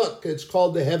a book, it's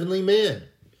called The Heavenly Man.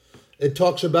 It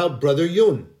talks about Brother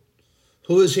Yun,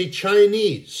 who is a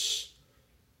Chinese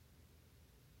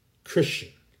Christian.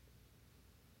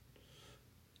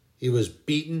 He was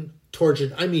beaten,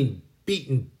 tortured,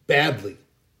 beaten badly.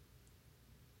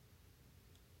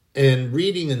 And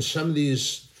reading in some of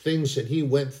these things that he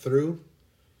went through,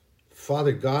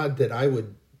 Father God, that I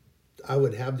would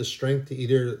have the strength to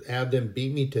either have them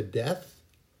beat me to death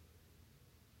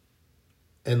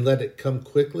and let it come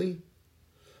quickly.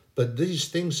 But these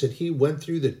things that he went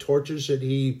through, the tortures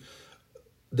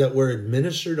that were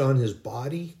administered on his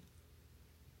body,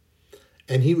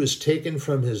 and he was taken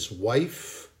from his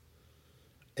wife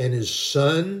and his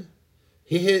son.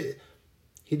 He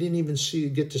didn't even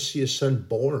get to see his son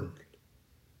born.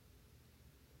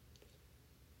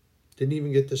 Didn't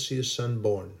even get to see his son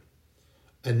born.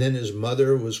 And then his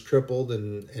mother was crippled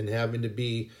and having to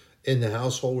be in the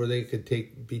household where they could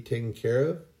be taken care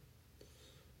of.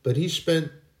 But he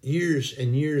spent years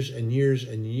and years and years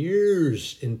and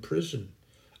years in prison.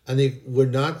 And they were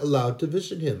not allowed to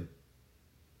visit him.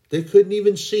 They couldn't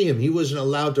even see him. He wasn't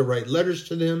allowed to write letters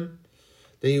to them.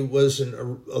 They wasn't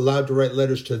allowed to write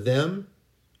letters to them,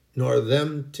 nor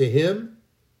them to him.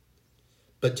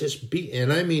 But just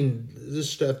this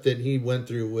stuff that he went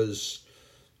through was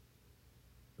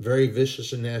very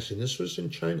vicious and nasty. And this was in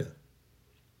China.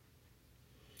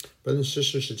 Brothers and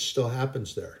sisters, it still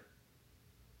happens there.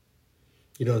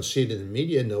 You don't see it in the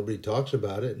media. Nobody talks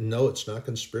about it. No, it's not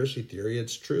conspiracy theory.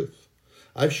 It's truth.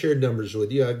 I've shared numbers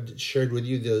with you. I've shared with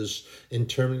you those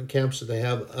internment camps that they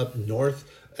have up north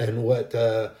and what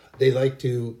they like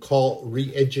to call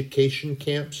re-education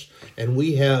camps. And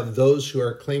we have those who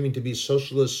are claiming to be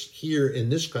socialists here in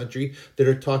this country that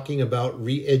are talking about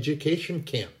re-education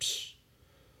camps.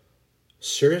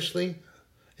 Seriously?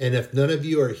 And if none of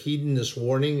you are heeding this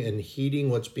warning and heeding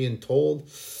what's being told,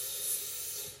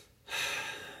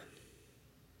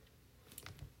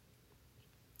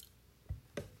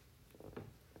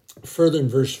 further in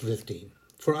verse 15,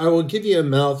 for I will give you a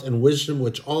mouth and wisdom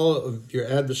which all of your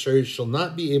adversaries shall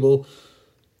not be able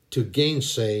to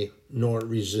gainsay nor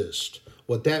resist.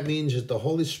 What that means is the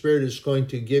Holy Spirit is going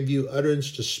to give you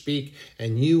utterance to speak,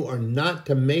 and you are not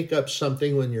to make up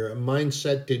something when you're a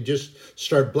mindset to just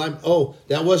start blind. Oh,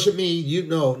 that wasn't me.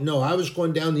 No, I was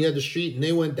going down the other street, and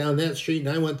they went down that street, and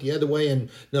I went the other way, and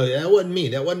no, that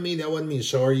wasn't me.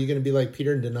 So are you going to be like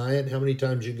Peter and deny it? How many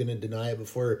times are you going to deny it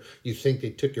before you think they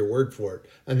took your word for it?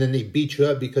 And then they beat you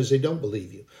up because they don't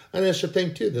believe you. And that's the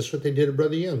thing, too. That's what they did to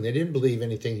Brother Young. They didn't believe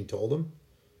anything he told them.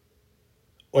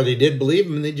 Or they did believe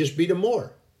him and they just beat him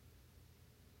more.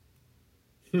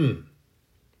 And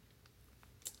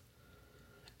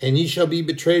ye shall be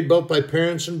betrayed both by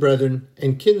parents and brethren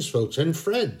and kinsfolks and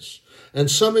friends. And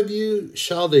some of you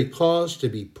shall they cause to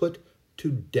be put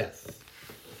to death.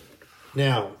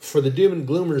 Now, for the doom and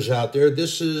gloomers out there,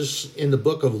 this is in the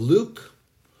book of Luke,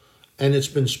 and it's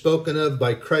been spoken of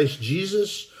by Christ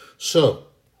Jesus. So,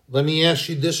 let me ask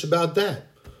you this about that.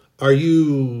 Are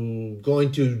you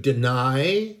going to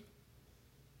deny?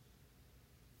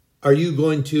 Are you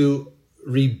going to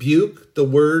rebuke the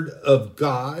word of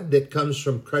God that comes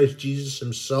from Christ Jesus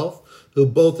himself, who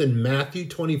both in Matthew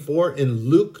 24 and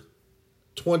Luke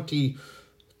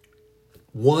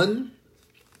 21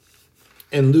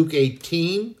 and Luke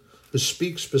 18, who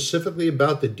speaks specifically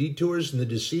about the detours and the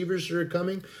deceivers that are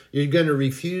coming? You're going to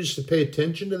refuse to pay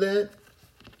attention to that?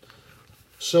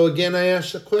 So again, I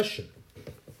ask the question.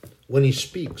 When he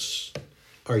speaks,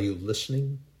 are you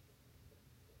listening?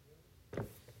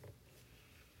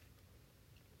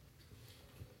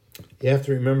 You have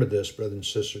to remember this, brothers and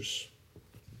sisters.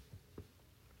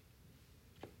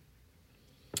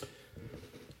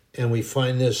 And we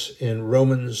find this in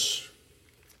Romans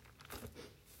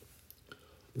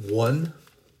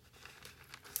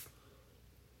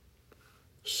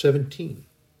 1:17.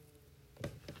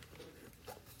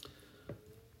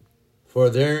 For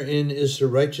therein is the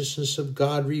righteousness of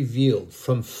God revealed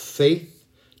from faith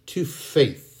to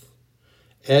faith.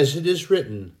 As it is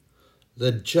written,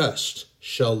 the just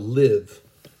shall live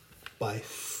by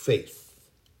faith.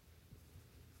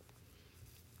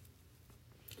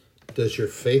 Does your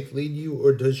faith lead you,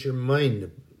 or does your mind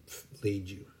lead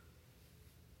you?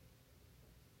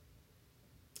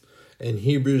 In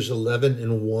Hebrews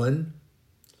 11:1,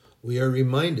 we are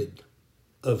reminded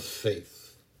of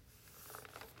faith.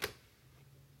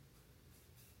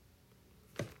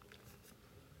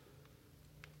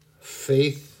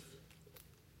 Faith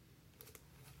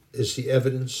is the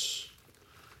evidence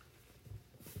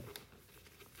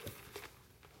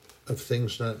of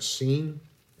things not seen,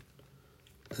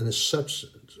 and the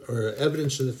substance, or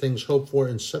evidence of the things hoped for,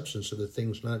 and substance of the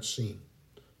things not seen.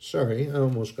 Sorry, I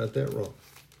almost got that wrong.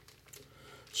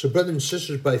 So, brothers and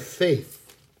sisters, by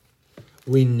faith,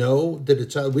 we know that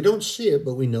it's out. We don't see it,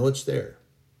 but we know it's there.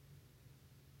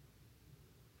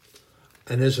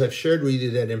 And as I've shared with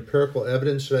you, that empirical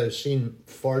evidence that I've seen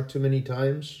far too many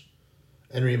times,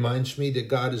 and reminds me that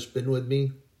God has been with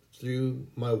me through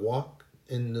my walk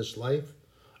in this life,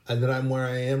 and that I'm where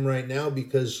I am right now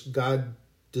because God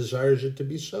desires it to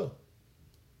be so.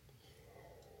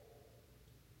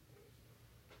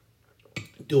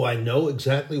 Do I know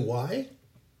exactly why?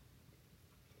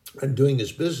 I'm doing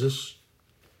his business,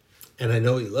 and I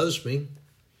know he loves me,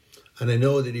 and I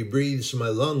know that he breathes in my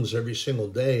lungs every single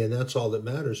day, and that's all that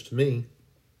matters to me.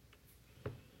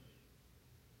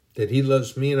 That he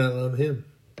loves me and I love him.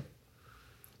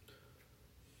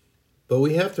 But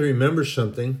we have to remember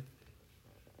something.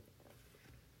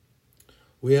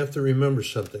 We have to remember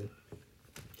something.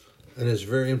 And it's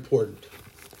very important.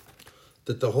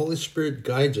 That the Holy Spirit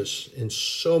guides us in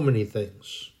so many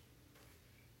things.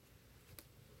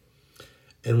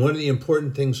 And one of the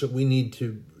important things that we need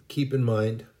to keep in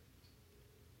mind,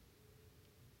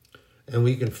 and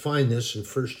we can find this in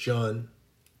 1 John.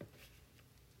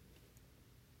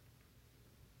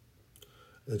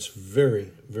 It's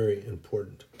very, very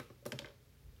important.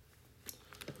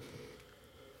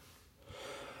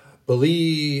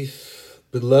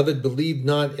 Beloved, believe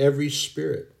not every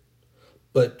spirit,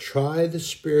 but try the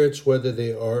spirits whether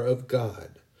they are of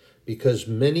God, because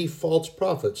many false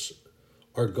prophets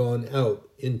are gone out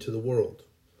into the world.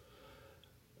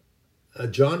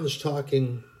 John was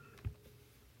talking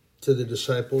to the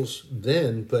disciples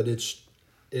then, but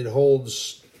it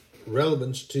holds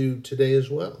relevance to today as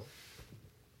well.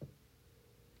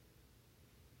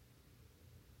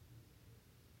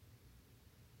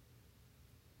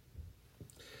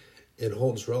 It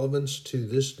holds relevance to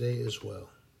this day as well.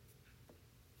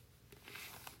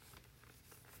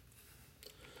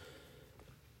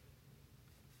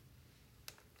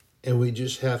 And we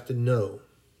just have to know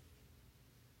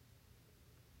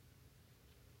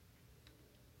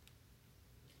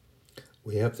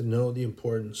the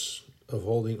importance of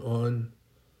holding on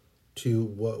to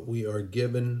what we are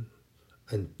given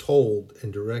and told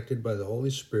and directed by the Holy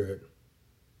Spirit.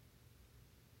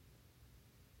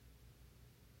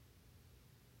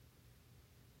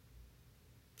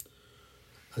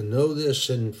 And know this,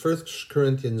 in 1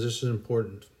 Corinthians, this is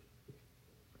important.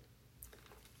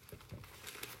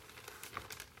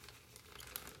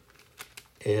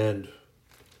 And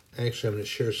actually, I'm going to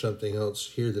share something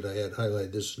else here that I had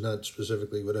highlighted. This is not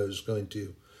specifically what I was going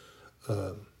to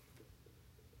For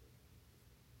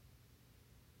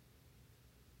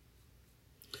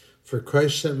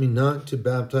Christ sent me not to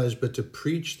baptize, but to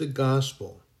preach the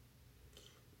gospel.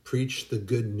 Preach the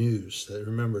good news.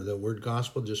 Remember, the word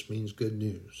gospel just means good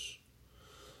news.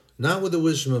 Not with the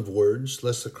wisdom of words,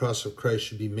 lest the cross of Christ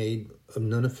should be made of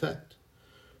none effect.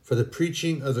 For the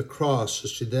preaching of the cross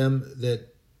is to them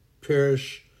that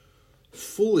perish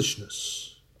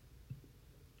foolishness,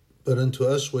 but unto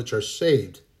us which are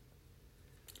saved,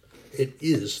 it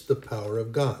is the power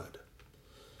of God.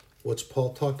 What's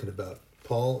Paul talking about?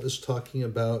 Paul is talking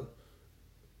about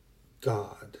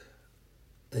God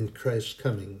and Christ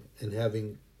coming and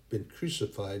having been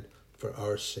crucified for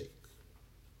our sake.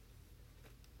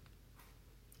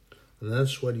 And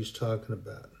that's what he's talking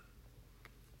about.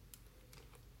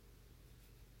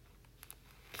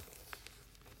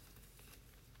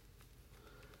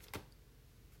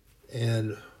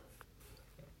 And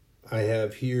I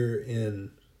have here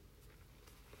in...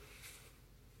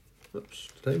 Oops,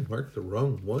 did I mark the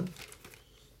wrong one?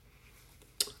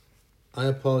 I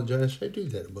apologize. I do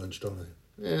that a bunch, don't I?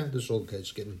 Yeah, this old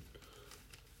guy's getting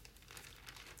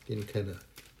kind of...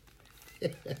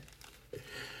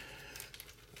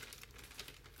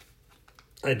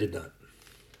 I did not.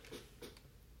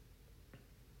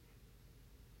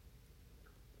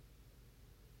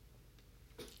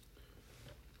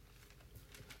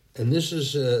 And this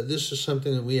is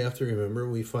something that we have to remember.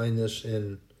 We find this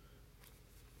in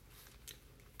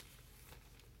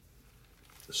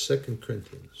 2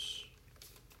 Corinthians.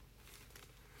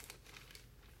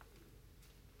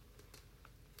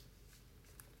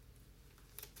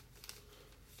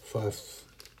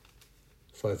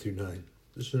 5-9.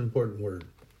 This is an important word.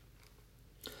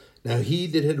 Now he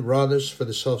that had wrought us for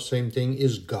the selfsame thing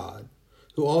is God,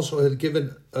 who also hath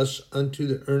given us unto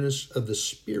the earnest of the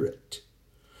Spirit.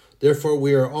 Therefore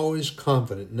we are always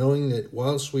confident, knowing that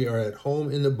whilst we are at home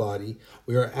in the body,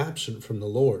 we are absent from the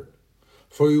Lord.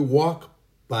 For we walk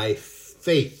by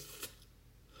faith,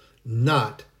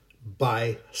 not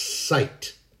by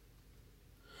sight.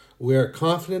 We are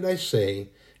confident, I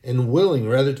say, and willing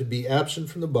rather to be absent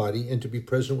from the body and to be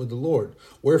present with the Lord.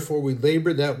 Wherefore we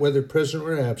labor that whether present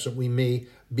or absent we may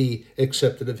be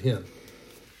accepted of him.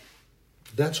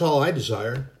 That's all I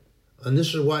desire. And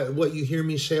this is what you hear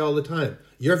me say all the time.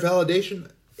 Your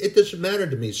validation, it doesn't matter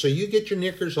to me. So you get your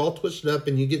knickers all twisted up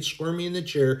and you get squirmy in the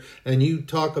chair and you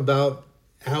talk about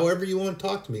however you want to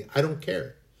talk to me. I don't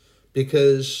care.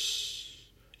 Because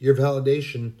your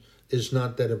validation is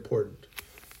not that important.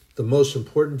 The most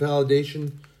important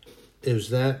validation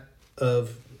is that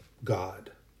of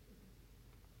God.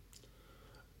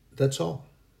 That's all.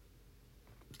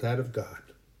 That of God.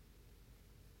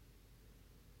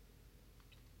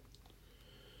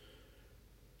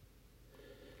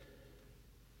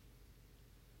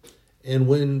 And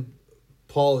when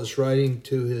Paul is writing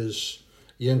to his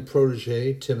young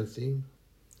protege, Timothy,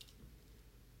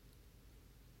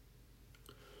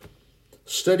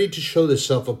 study to show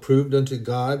thyself approved unto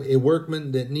God, a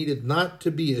workman that needeth not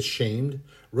to be ashamed,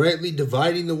 rightly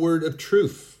dividing the word of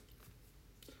truth.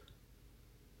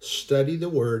 Study the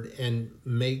word and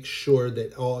make sure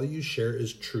that all you share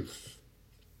is truth.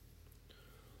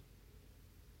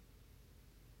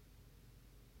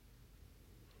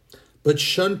 But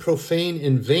shun profane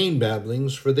and vain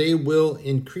babblings, for they will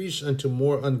increase unto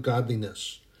more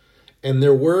ungodliness. And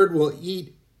their word will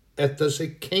eat at us a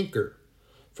canker.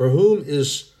 For whom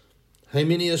is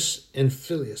Hymenaeus and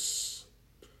Phileas,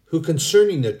 who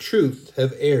concerning the truth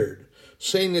have erred,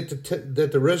 saying that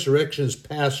the resurrection is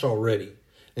past already,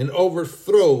 and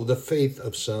overthrow the faith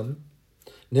of some.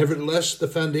 Nevertheless, the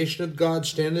foundation of God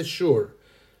standeth sure.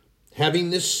 Having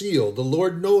this seal, the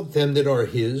Lord knoweth them that are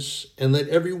his, and let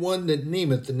every one that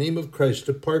nameth the name of Christ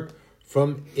depart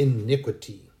from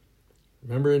iniquity.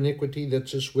 Remember iniquity?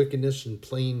 That's just wickedness and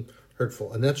plain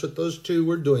hurtful. And that's what those two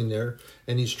were doing there.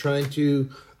 And he's trying to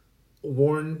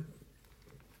warn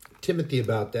Timothy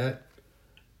about that.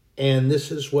 And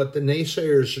this is what the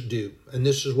naysayers do. And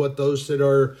this is what those that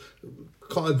are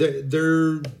called,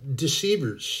 they're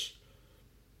deceivers.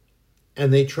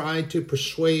 And they try to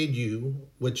persuade you,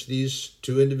 which these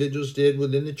two individuals did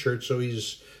within the church. So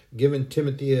he's giving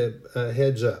Timothy a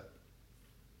heads up.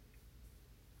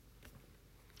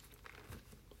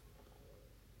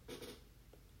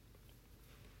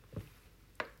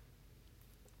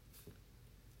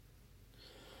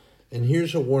 And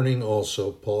here's a warning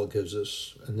also Paul gives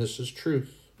us, and this is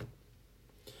truth.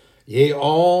 Yea,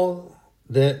 all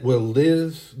that will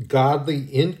live godly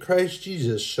in Christ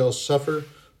Jesus shall suffer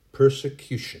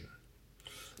persecution.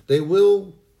 They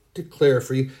will declare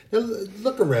for you. Now,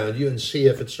 look around you and see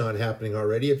if it's not happening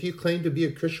already. If you claim to be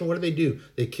a Christian, what do?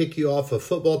 They kick you off of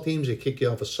football teams. They kick you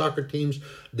off of soccer teams.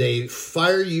 They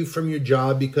fire you from your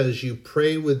job because you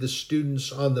pray with the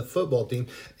students on the football team,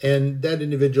 and that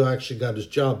individual actually got his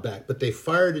job back. But they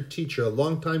fired a teacher, a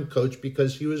longtime coach,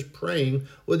 because he was praying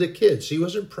with the kids. He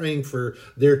wasn't praying for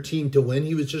their team to win.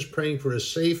 He was just praying for a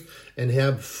safe and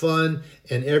have fun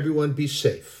and everyone be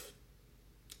safe.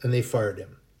 And they fired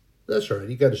him. That's all right.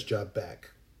 He got his job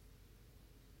back.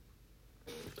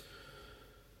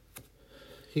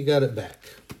 He got it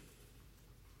back.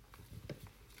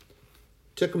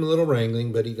 Took him a little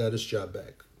wrangling, but he got his job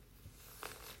back.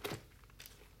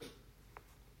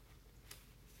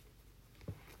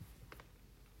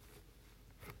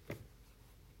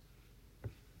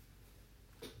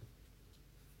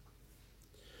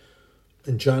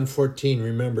 In John 14,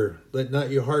 remember, let not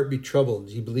your heart be troubled.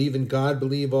 You believe in God,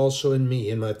 believe also in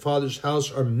me. In my Father's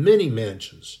house are many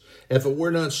mansions. If it were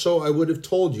not so, I would have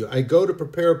told you. I go to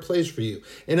prepare a place for you.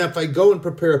 And if I go and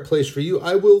prepare a place for you,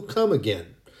 I will come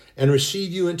again and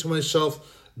receive you into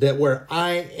myself, that where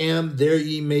I am, there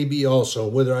ye may be also.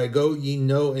 Whither I go, ye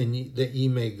know, and that ye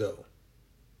may go.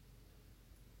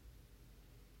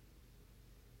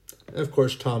 And of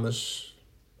course, Thomas,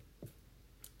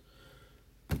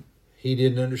 he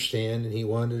didn't understand, and he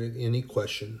wanted any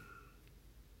question.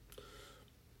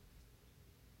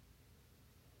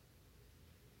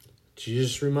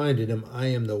 Jesus reminded him, I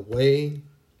am the way,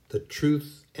 the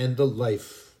truth, and the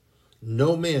life.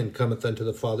 No man cometh unto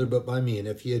the Father but by me. And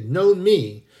if ye had known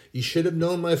me, ye should have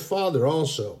known my Father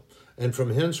also. And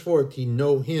from henceforth ye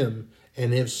know him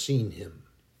and have seen him.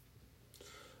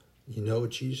 You know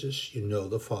Jesus, you know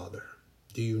the Father.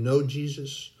 Do you know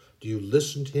Jesus? Do you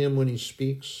listen to him when he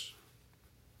speaks?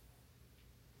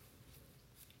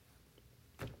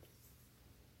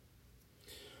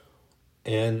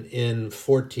 And in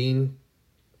 14,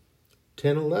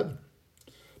 10, 11.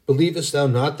 Believest thou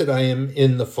not that I am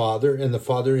in the Father, and the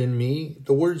Father in me?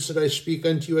 The words that I speak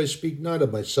unto you, I speak not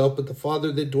of myself, but the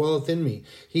Father that dwelleth in me.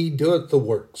 He doeth the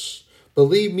works.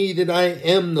 Believe me that I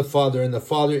am the Father, and the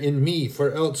Father in me,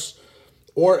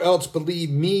 or else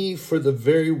believe me for the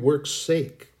very work's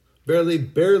sake. Verily,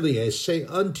 verily, I say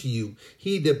unto you,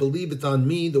 he that believeth on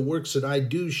me, the works that I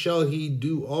do shall he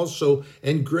do also,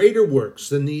 and greater works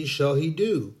than these shall he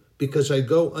do, because I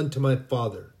go unto my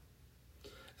Father.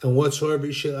 And whatsoever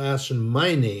ye shall ask in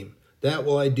my name, that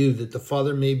will I do, that the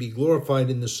Father may be glorified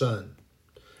in the Son.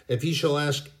 If ye shall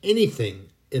ask anything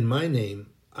in my name,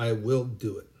 I will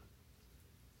do it.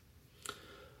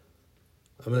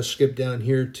 I'm going to skip down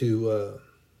here to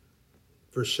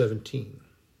verse 17.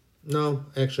 No,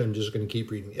 actually, I'm just going to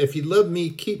keep reading. If you love me,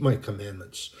 keep my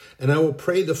commandments. And I will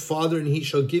pray the Father, and he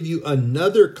shall give you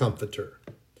another comforter,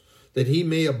 that he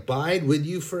may abide with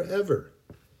you forever.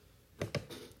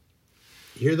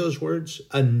 Hear those words?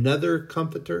 Another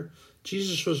comforter.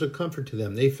 Jesus was a comfort to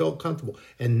them. They felt comfortable.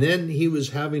 And then he was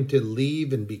having to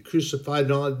leave and be crucified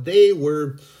and all that.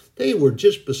 They were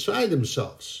just beside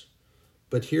themselves.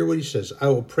 But hear what he says. I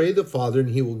will pray the Father, and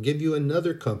he will give you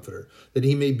another comforter, that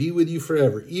he may be with you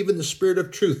forever, even the Spirit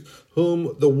of truth,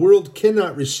 whom the world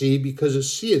cannot receive, because it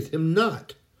seeth him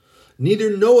not,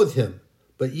 neither knoweth him.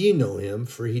 But ye know him,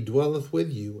 for he dwelleth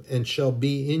with you, and shall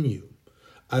be in you.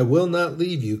 I will not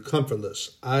leave you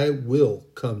comfortless. I will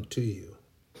come to you.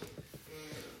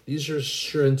 These are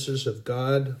assurances of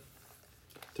God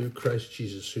through Christ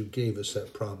Jesus, who gave us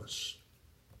that promise.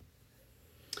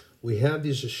 We have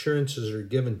these assurances that are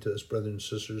given to us, brothers and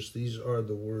sisters. These are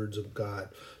the words of God.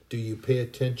 Do you pay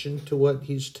attention to what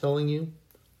he's telling you?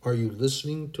 Are you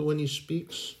listening to when he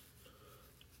speaks?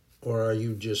 Or are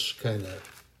you just kind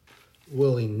of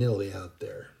willy-nilly out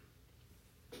there?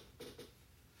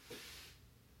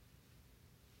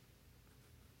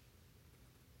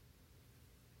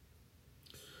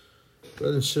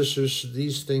 Brothers and sisters,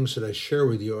 these things that I share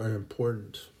with you are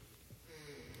important.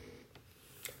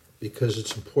 Because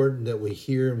it's important that we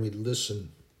hear and we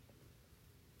listen.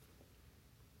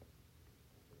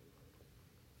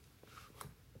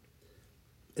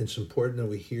 It's important that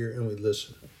we hear and we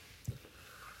listen.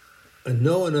 I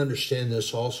know and understand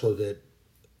this also, that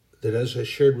as I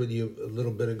shared with you a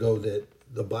little bit ago, that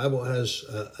the Bible has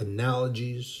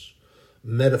analogies,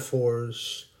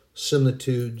 metaphors,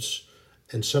 similitudes,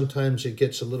 and sometimes it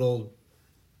gets a little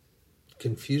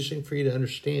confusing for you to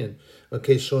understand.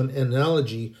 Okay, so an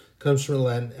analogy comes from the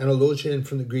Latin analogia and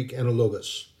from the Greek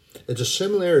analogos. It's a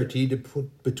similarity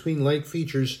between like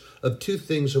features of two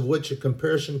things of which a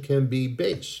comparison can be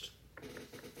based.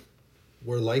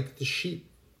 We're like the sheep.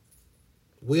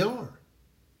 We are.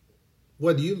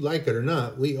 Whether you like it or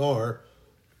not, we are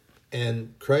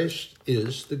And Christ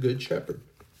is the good shepherd.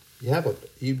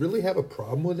 You really have a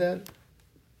problem with that?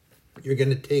 You're going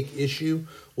to take issue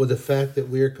with the fact that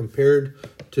we are compared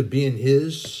to being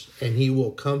his, and he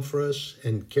will come for us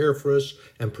and care for us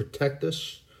and protect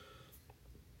us.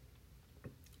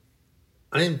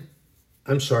 I'm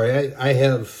sorry. I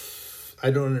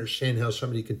don't understand how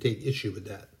somebody can take issue with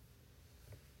that.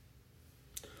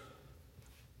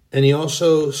 And he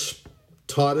also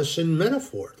taught us in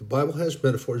metaphor. The Bible has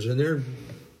metaphors in there.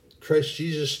 Christ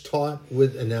Jesus taught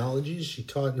with analogies. He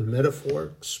taught in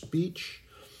metaphoric speech.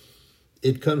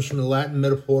 It comes from the Latin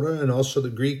metaphora and also the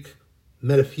Greek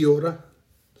metaphora,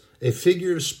 a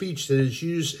figure of speech that is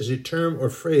used as a term or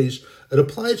phrase that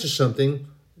applies to something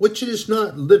which it is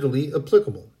not literally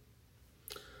applicable.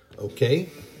 Okay,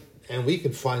 and we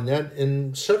can find that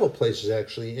in several places,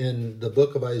 actually. In the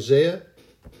book of Isaiah,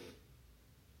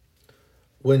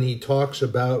 when he talks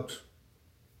about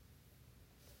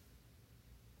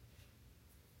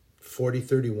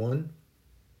 40:31,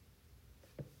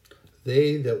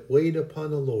 they that wait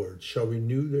upon the Lord shall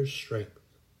renew their strength.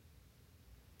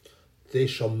 They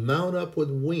shall mount up with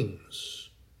wings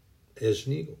as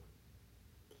an eagle.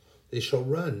 They shall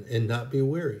run and not be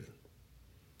weary.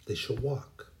 They shall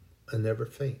walk and never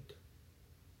faint.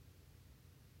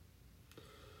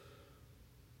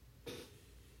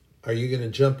 Are you going to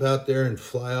jump out there and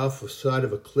fly off the side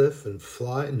of a cliff and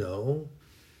fly? No.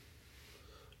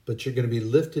 But you're going to be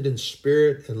lifted in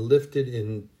spirit and lifted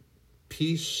in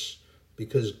peace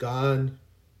because God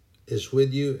is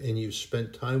with you and you've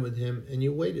spent time with him and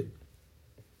you waited,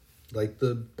 like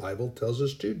the Bible tells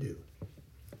us to do.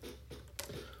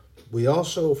 We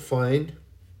also find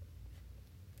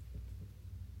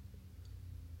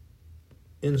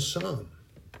in Psalm,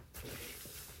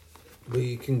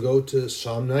 we can go to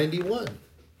Psalm 91.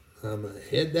 I'm going to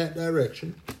head that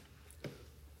direction.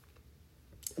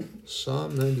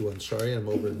 Psalm 91. Sorry, I'm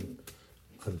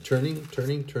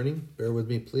turning. Bear with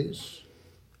me, please.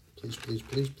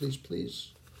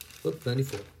 Please. Look,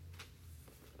 94.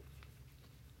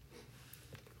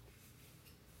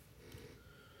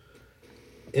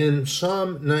 In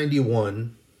Psalm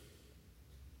 91,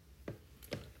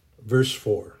 verse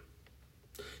 4,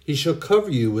 he shall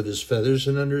cover you with his feathers,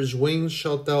 and under his wings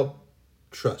shalt thou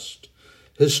trust.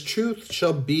 His truth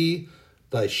shall be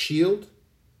thy shield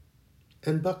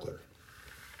and buckler.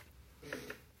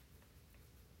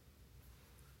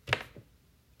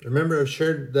 Remember, I've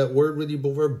shared that word with you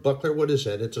before, buckler. What is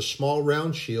that? It's a small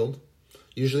round shield.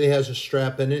 Usually has a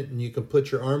strap in it, and you can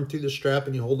put your arm through the strap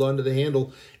and you hold on to the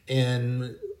handle.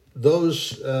 And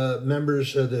those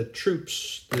members of the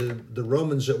troops, the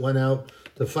Romans that went out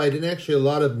to fight, and actually a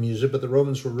lot of them use it, but the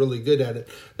Romans were really good at it,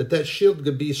 that shield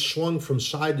could be swung from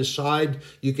side to side.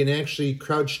 You can actually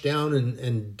crouch down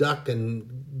and duck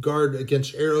and guard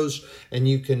against arrows, and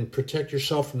you can protect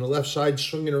yourself from the left side,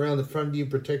 swing it around the front of you,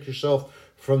 protect yourself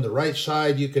from the right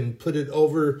side. You can put it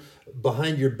over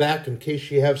behind your back in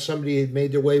case you have somebody that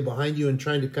made their way behind you and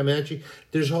trying to come at you.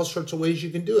 There's all sorts of ways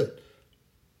you can do it.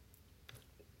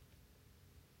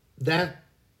 That,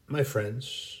 my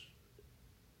friends,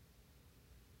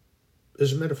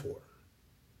 is a metaphor.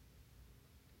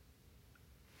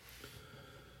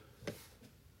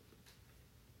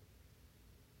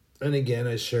 And again,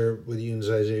 I share with you in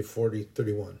Isaiah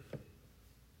 40:31.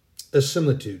 A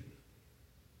similitude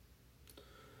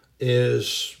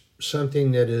is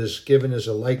something that is given as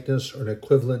a likeness or an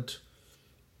equivalent,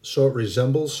 so it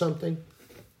resembles something.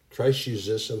 Christ used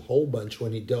this a whole bunch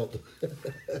when he dealt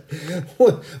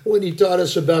when he taught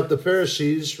us about the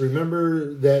Pharisees.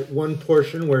 Remember that one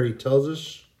portion where he tells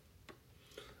us,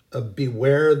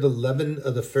 beware the leaven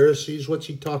of the Pharisees. What's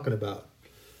he talking about?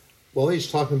 Well, he's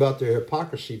talking about their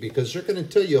hypocrisy, because they're going to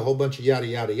tell you a whole bunch of yada,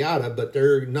 yada, yada, but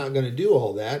they're not going to do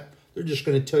all that. They're just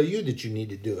going to tell you that you need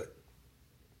to do it.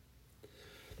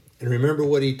 And remember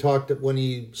what he talked when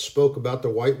he spoke about the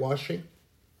whitewashing?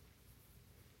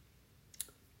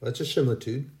 That's a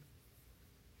similitude.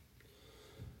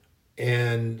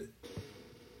 And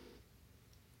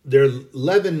their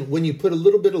leaven, when you put a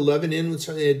little bit of leaven in with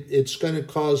something, it's going to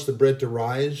cause the bread to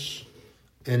rise,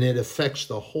 and it affects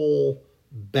the whole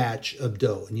batch of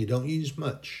dough, and you don't use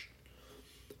much.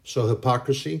 So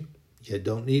hypocrisy, you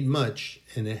don't need much,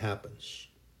 and it happens.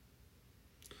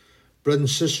 Brothers and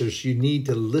sisters, you need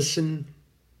to listen,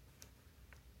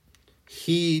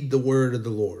 heed the word of the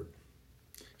Lord.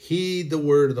 Heed the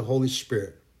word of the Holy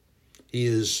Spirit. He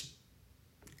is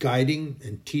guiding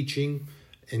and teaching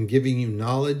and giving you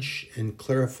knowledge and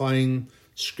clarifying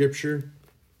Scripture.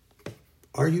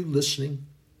 Are you listening?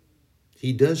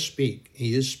 He does speak.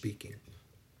 He is speaking.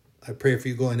 I pray for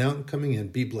you going out and coming in.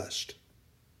 Be blessed.